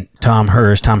 And Tom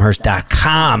Hurst,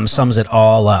 TomHurst.com sums it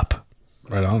all up.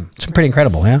 Right on. It's pretty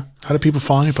incredible, yeah? How do people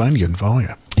find you and follow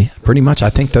you? Yeah, pretty much. I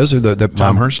think those are the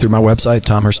Tom Hurst? through my website,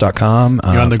 tomhurst.com.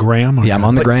 You're on the gram? Yeah, I'm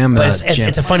on the gram. But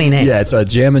it's a funny name. Yeah, it's a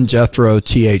Jam and Jethro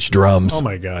TH drums. Oh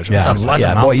my gosh.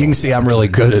 Yeah, boy, you can see I'm really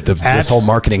good at this whole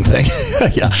marketing thing.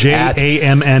 Yeah.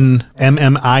 JAMMMIN.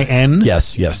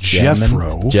 Yes.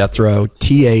 Jethro. Jethro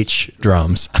TH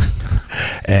drums.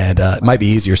 And it might be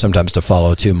easier sometimes to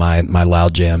follow too. My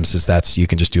Loud Jams you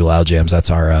can just do Loud Jams.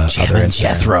 That's our other Instagram.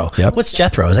 Jethro. Yep. What's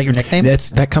Jethro? Is that your nickname?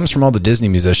 That comes from all the Disney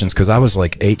musicians, because I was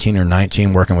like 18 or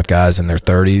 19 working with guys in their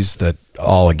 30s that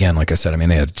all, again, like I said, I mean,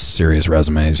 they had serious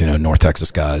resumes, North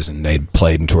Texas guys, and they'd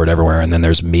played and toured everywhere. And then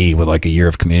there's me with like a year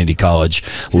of community college,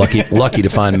 lucky to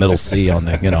find middle C on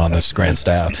the on this grand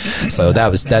staff. So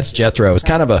that's Jethro. It was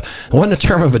kind of it wasn't a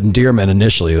term of endearment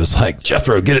initially. It was like,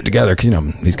 Jethro, get it together,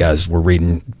 because these guys were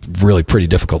reading really pretty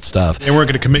difficult stuff. They weren't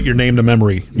going to commit your name to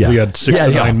memory. Yeah. We had 6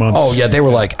 to 9 months. Oh yeah, they were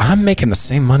like, I'm making the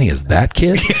same money as that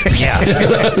kid. Yeah.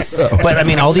 But I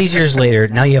mean, all these years later,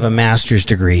 now you have a master's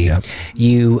degree. Yep.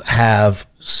 You have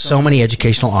so many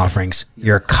educational offerings.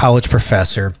 You're a college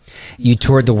professor. You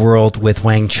toured the world with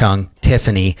Wang Chung,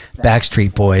 Tiffany,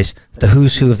 Backstreet Boys, the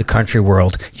who's who of the country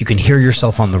world. You can hear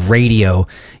yourself on the radio.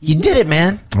 You did it,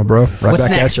 man. Oh, bro, What's back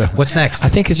next? at you. What's next? I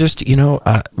think it's just,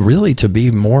 really to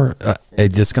be more,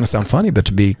 it's going to sound funny, but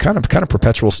to be kind of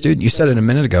perpetual student. You said it a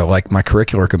minute ago, like my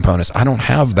curricular components, I don't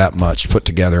have that much put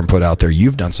together and put out there.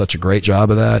 You've done such a great job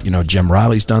of that. Jim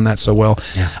Riley's done that so well.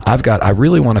 Yeah. I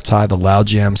really want to tie the Loud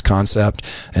Jams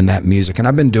concept and that music, and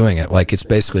I've been doing it. Like, it's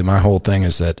basically, my whole thing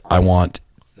is that I want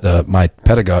my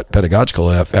pedagogical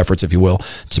efforts, if you will,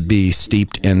 to be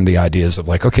steeped in the ideas of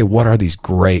like, okay, what are these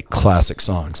great classic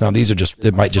songs? Now, these are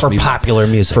it might just for be popular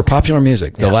music. For popular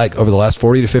music. Yeah. Like over the last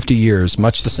 40 to 50 years,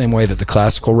 much the same way that the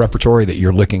classical repertory that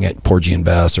you're looking at, Porgy and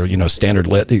Bess, or, standard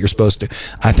lit that you're supposed to,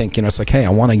 I think, it's like, hey, I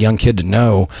want a young kid to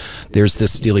know there's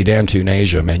this Steely Dan tune,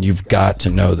 Asia, man, you've got to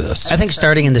know this. I think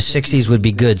starting in the 60s would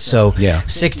be good. So yeah.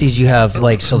 60s, you have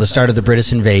the start of the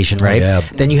British invasion, right? Oh, yeah.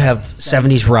 Then you have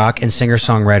 70s rock and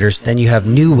singer-songwriters. Then you have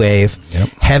new wave, yep.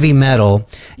 heavy metal.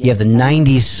 You have the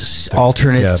 90s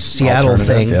alternate Seattle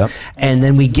thing. Yep. And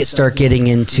then we start getting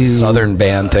into Southern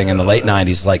band thing in the late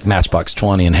 90s, like Matchbox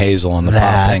 20 and Hazel and the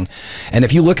pop thing. And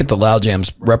if you look at the Loud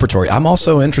Jams repertory, I'm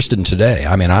also interested in today.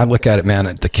 I mean, I look at it, man,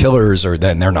 the Killers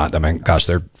they're not, I mean, gosh,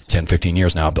 they're 10, 15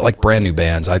 years now, but like brand new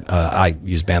bands. I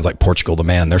use bands like Portugal the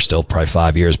Man. They're still probably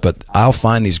 5 years, but I'll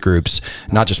find these groups,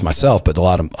 not just myself, but a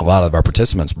lot of our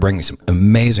participants bring me some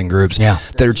amazing groups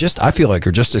that are just, I feel like,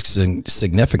 are just as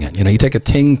significant. You take a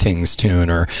Ting Tings tune,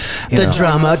 or the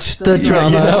drama.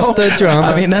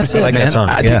 I mean, that's it, like man. that song.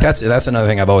 I think that's another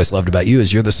thing I've always loved about you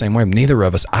is you're the same way. Neither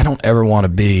of us, I don't ever want to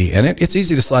be, and it's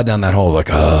easy to slide down that hole, like,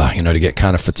 to get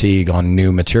kind of fatigue on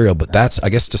new material. But that's, I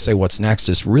guess, to say what's next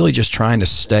is really just trying to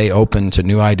stay open to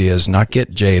new ideas, not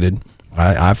get jaded.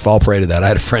 I fall prey to that. I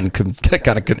had a friend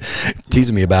kind of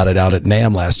teasing me about it out at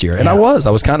NAMM last year. And I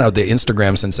was kind of the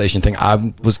Instagram sensation thing.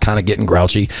 I was kind of getting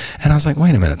grouchy. And I was like,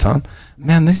 wait a minute, Tom.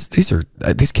 Man, these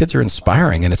kids are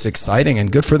inspiring, and it's exciting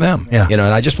and good for them. Yeah. And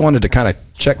I just wanted to kind of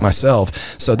check myself.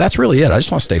 So that's really it. I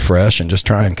just want to stay fresh and just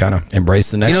try and kind of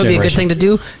embrace the next generation. It'd be a good thing to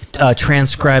do?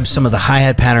 Transcribe some of the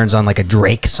hi-hat patterns on like a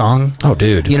Drake song. Oh,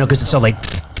 dude. Because it's all like...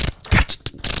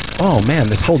 Oh, man,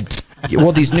 this whole...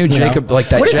 Well, these new Jacob, like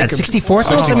that. What is Jacob, that? 64?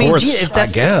 I mean, I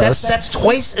guess that's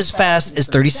twice as fast as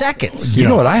 30 seconds. You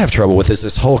know what I have trouble with is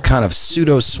this whole kind of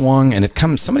pseudo swung, and it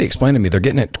comes. Somebody explained to me they're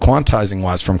getting it quantizing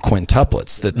wise from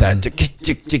quintuplets.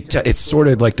 It's sort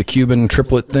of like the Cuban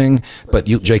triplet thing, but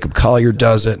Jacob Collier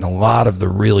does it, and a lot of the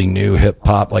really new hip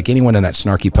hop, like anyone in that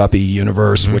Snarky Puppy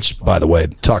universe, which, by the way,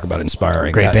 talk about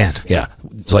inspiring. Great band. Yeah,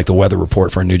 it's like the weather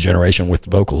report for a new generation with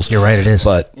vocals. You're right, it is.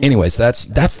 But anyways, that's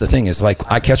the thing is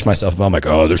like I catch myself. I'm like,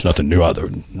 oh, there's nothing new other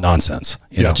nonsense.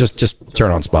 Just turn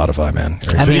on Spotify, man.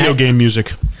 Video game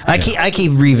music. I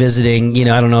keep revisiting.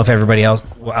 I don't know if everybody else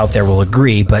out there will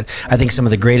agree, but I think some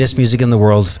of the greatest music in the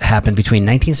world happened between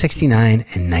 1969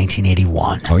 and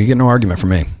 1981. Oh, you get no argument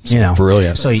from me. It's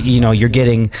brilliant. So you're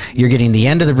getting the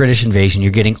end of the British invasion.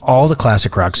 You're getting all the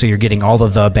classic rock. So you're getting all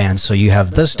of the bands. So you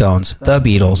have the Stones, the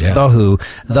Beatles, the Who,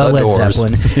 the Led Doors.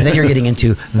 Zeppelin, and then you're getting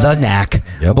into the Knack,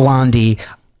 Blondie.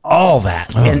 All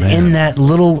that in that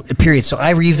little period. So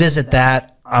I revisit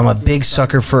that. I'm a big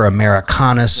sucker for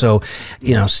Americana. So,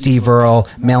 Steve Earle,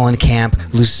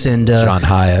 Mellencamp, Lucinda, John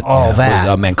Hyatt, all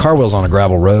that. Man, Car Wheels on a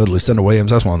Gravel Road, Lucinda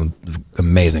Williams. That's one of the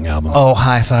amazing albums. Oh,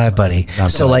 high five, buddy.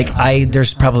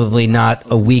 There's probably not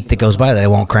a week that goes by that I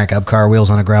won't crank up Car Wheels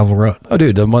on a Gravel Road. Oh,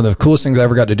 dude, one of the coolest things I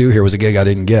ever got to do here was a gig I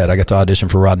didn't get. I got to audition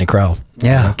for Rodney Crowell.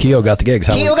 Yeah. Keo got the gigs.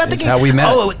 Keo got the gig. How we met.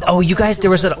 Oh, you guys,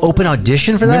 there was an open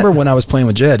audition for that? Remember when I was playing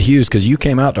with Jed Hughes, because you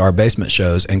came out to our basement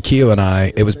shows, and Keo and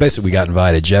I, it was basically we got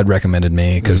invited. Jed recommended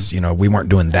me because, we weren't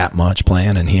doing that much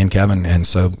playing, and he and Kevin, and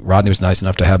so Rodney was nice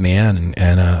enough to have me in,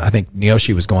 and I think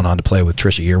Neoshi was going on to play with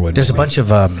Trisha Yearwood. There's a bunch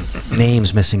of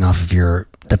names missing off of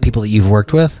the people that you've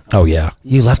worked with. Oh, yeah.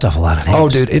 You left off a lot of names. Oh,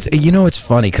 dude, it's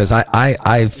funny because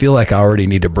I feel like I already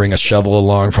need to bring a shovel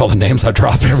along for all the names I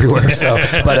drop everywhere. So,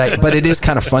 but it is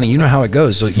kind of funny. You know how it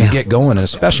goes. So you get going, and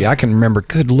especially I can remember,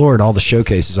 good Lord, all the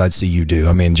showcases I'd see you do.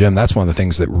 I mean, Jim, that's one of the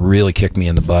things that really kicked me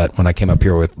in the butt when I came up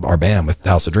here with our band with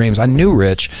House of Dreams. I knew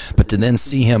Rich, but to then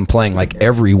see him playing like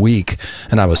every week,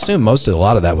 and I assume a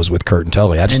lot of that was with Kurt and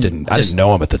Tully. I didn't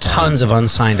know him at the time. Tons of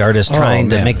unsigned artists trying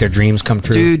to make their dreams come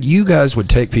true. Dude, you guys would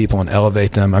take people and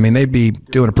elevate them. I mean, they'd be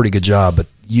doing a pretty good job, but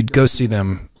you'd go see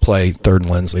them play Third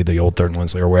and Lindsley, the old Third and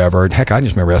Lindsley or wherever. And heck, I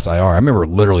just remember SIR. I remember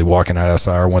literally walking out of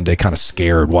SIR one day kind of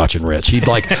scared watching Rich. He'd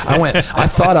I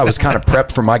thought I was kind of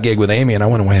prepped for my gig with Amy, and I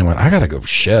went away and went, I got to go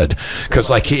shed. Because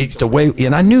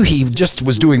and I knew he just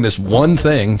was doing this one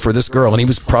thing for this girl, and he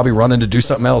was probably running to do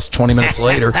something else 20 minutes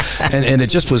later. And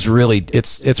it just was really,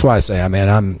 it's why I say, I'm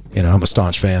a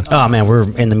staunch fan. Oh man,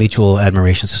 we're in the Mutual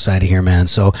Admiration Society here, man.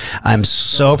 So I'm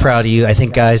so proud of you. I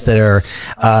think guys that are,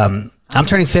 I'm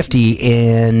turning 50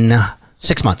 in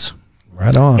 6 months.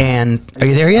 Right on. And are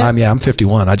you there yet? I'm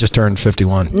 51. I just turned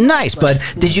 51. Nice, but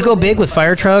did you go big with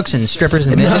fire trucks and strippers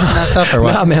and midgets and that stuff, or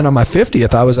what? No, man, on my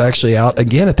 50th, I was actually out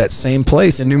again at that same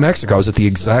place in New Mexico. I was at the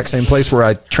exact same place where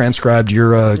I transcribed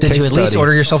your Did you at least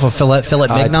order yourself a fillet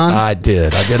mignon? I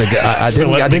did. I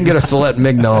didn't get a fillet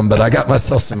mignon, but I got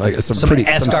myself some pretty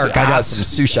escargot. I got some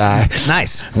sushi.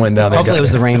 Nice. Went down there. Hopefully it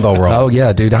was the rainbow roll. Oh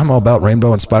yeah, dude, I'm all about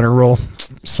rainbow and spider roll.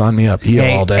 Sign me up.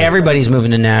 All day. Everybody's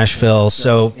moving to Nashville,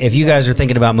 so if you guys are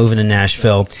thinking about moving to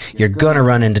Nashville, you're gonna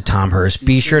run into Tom Hurst.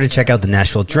 Be sure to check out the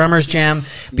Nashville Drummers Jam.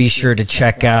 Be sure to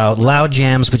check out Loud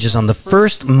Jams, which is on the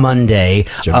first Monday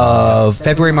of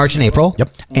February, March, and April. Yep.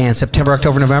 And September,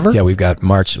 October, November. Yeah, we've got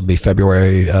March will be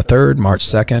February 3rd, March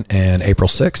 2nd, and April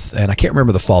 6th. And I can't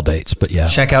remember the fall dates, but yeah.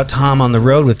 Check out Tom on the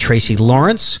road with Tracy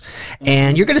Lawrence,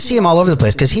 and you're gonna see him all over the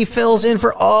place because he fills in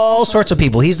for all sorts of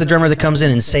people. He's the drummer that comes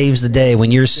in and saves the day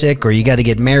when you're sick or you got to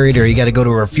get married or you got to go to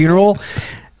a funeral.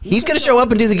 He's going to show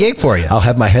up and do the gig for you. I'll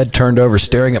have my head turned over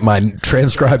staring at my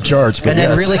transcribed charts. But and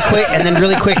then really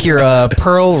quick, your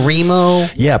Pearl Remo.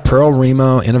 Yeah, Pearl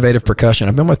Remo, Innovative Percussion.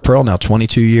 I've been with Pearl now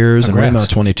 22 years. Congrats. And Remo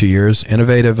 22 years.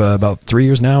 Innovative about 3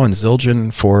 years now, and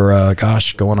Zildjian for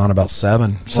going on about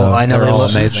 7. So well, I know they're all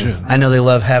amazing. I know they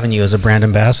love having you as a brand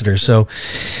ambassador. So,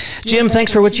 Jim,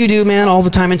 thanks for what you do, man. All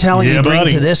the time and talent you bring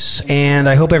to this, and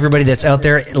I hope everybody that's out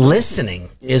there listening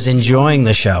is enjoying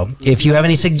the show. If you have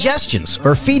any suggestions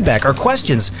or feedback or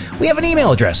questions, we have an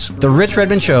email address,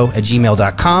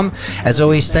 therichredmondshow@gmail.com. As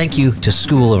always, thank you to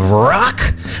School of Rock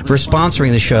for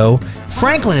sponsoring the show,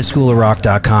 Franklin at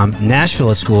schoolofrock.com,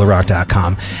 Nashville at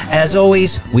schoolofrock.com. As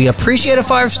always, we appreciate a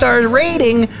 5-star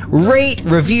rating. Rate,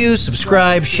 review,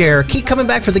 subscribe, share. Keep coming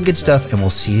back for the good stuff, and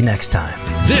we'll see you next time.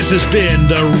 This has been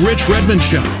The Rich Redmond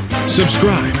Show.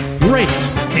 Subscribe, rate,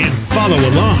 and follow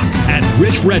along at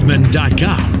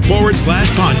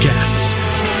richredmond.com/podcasts.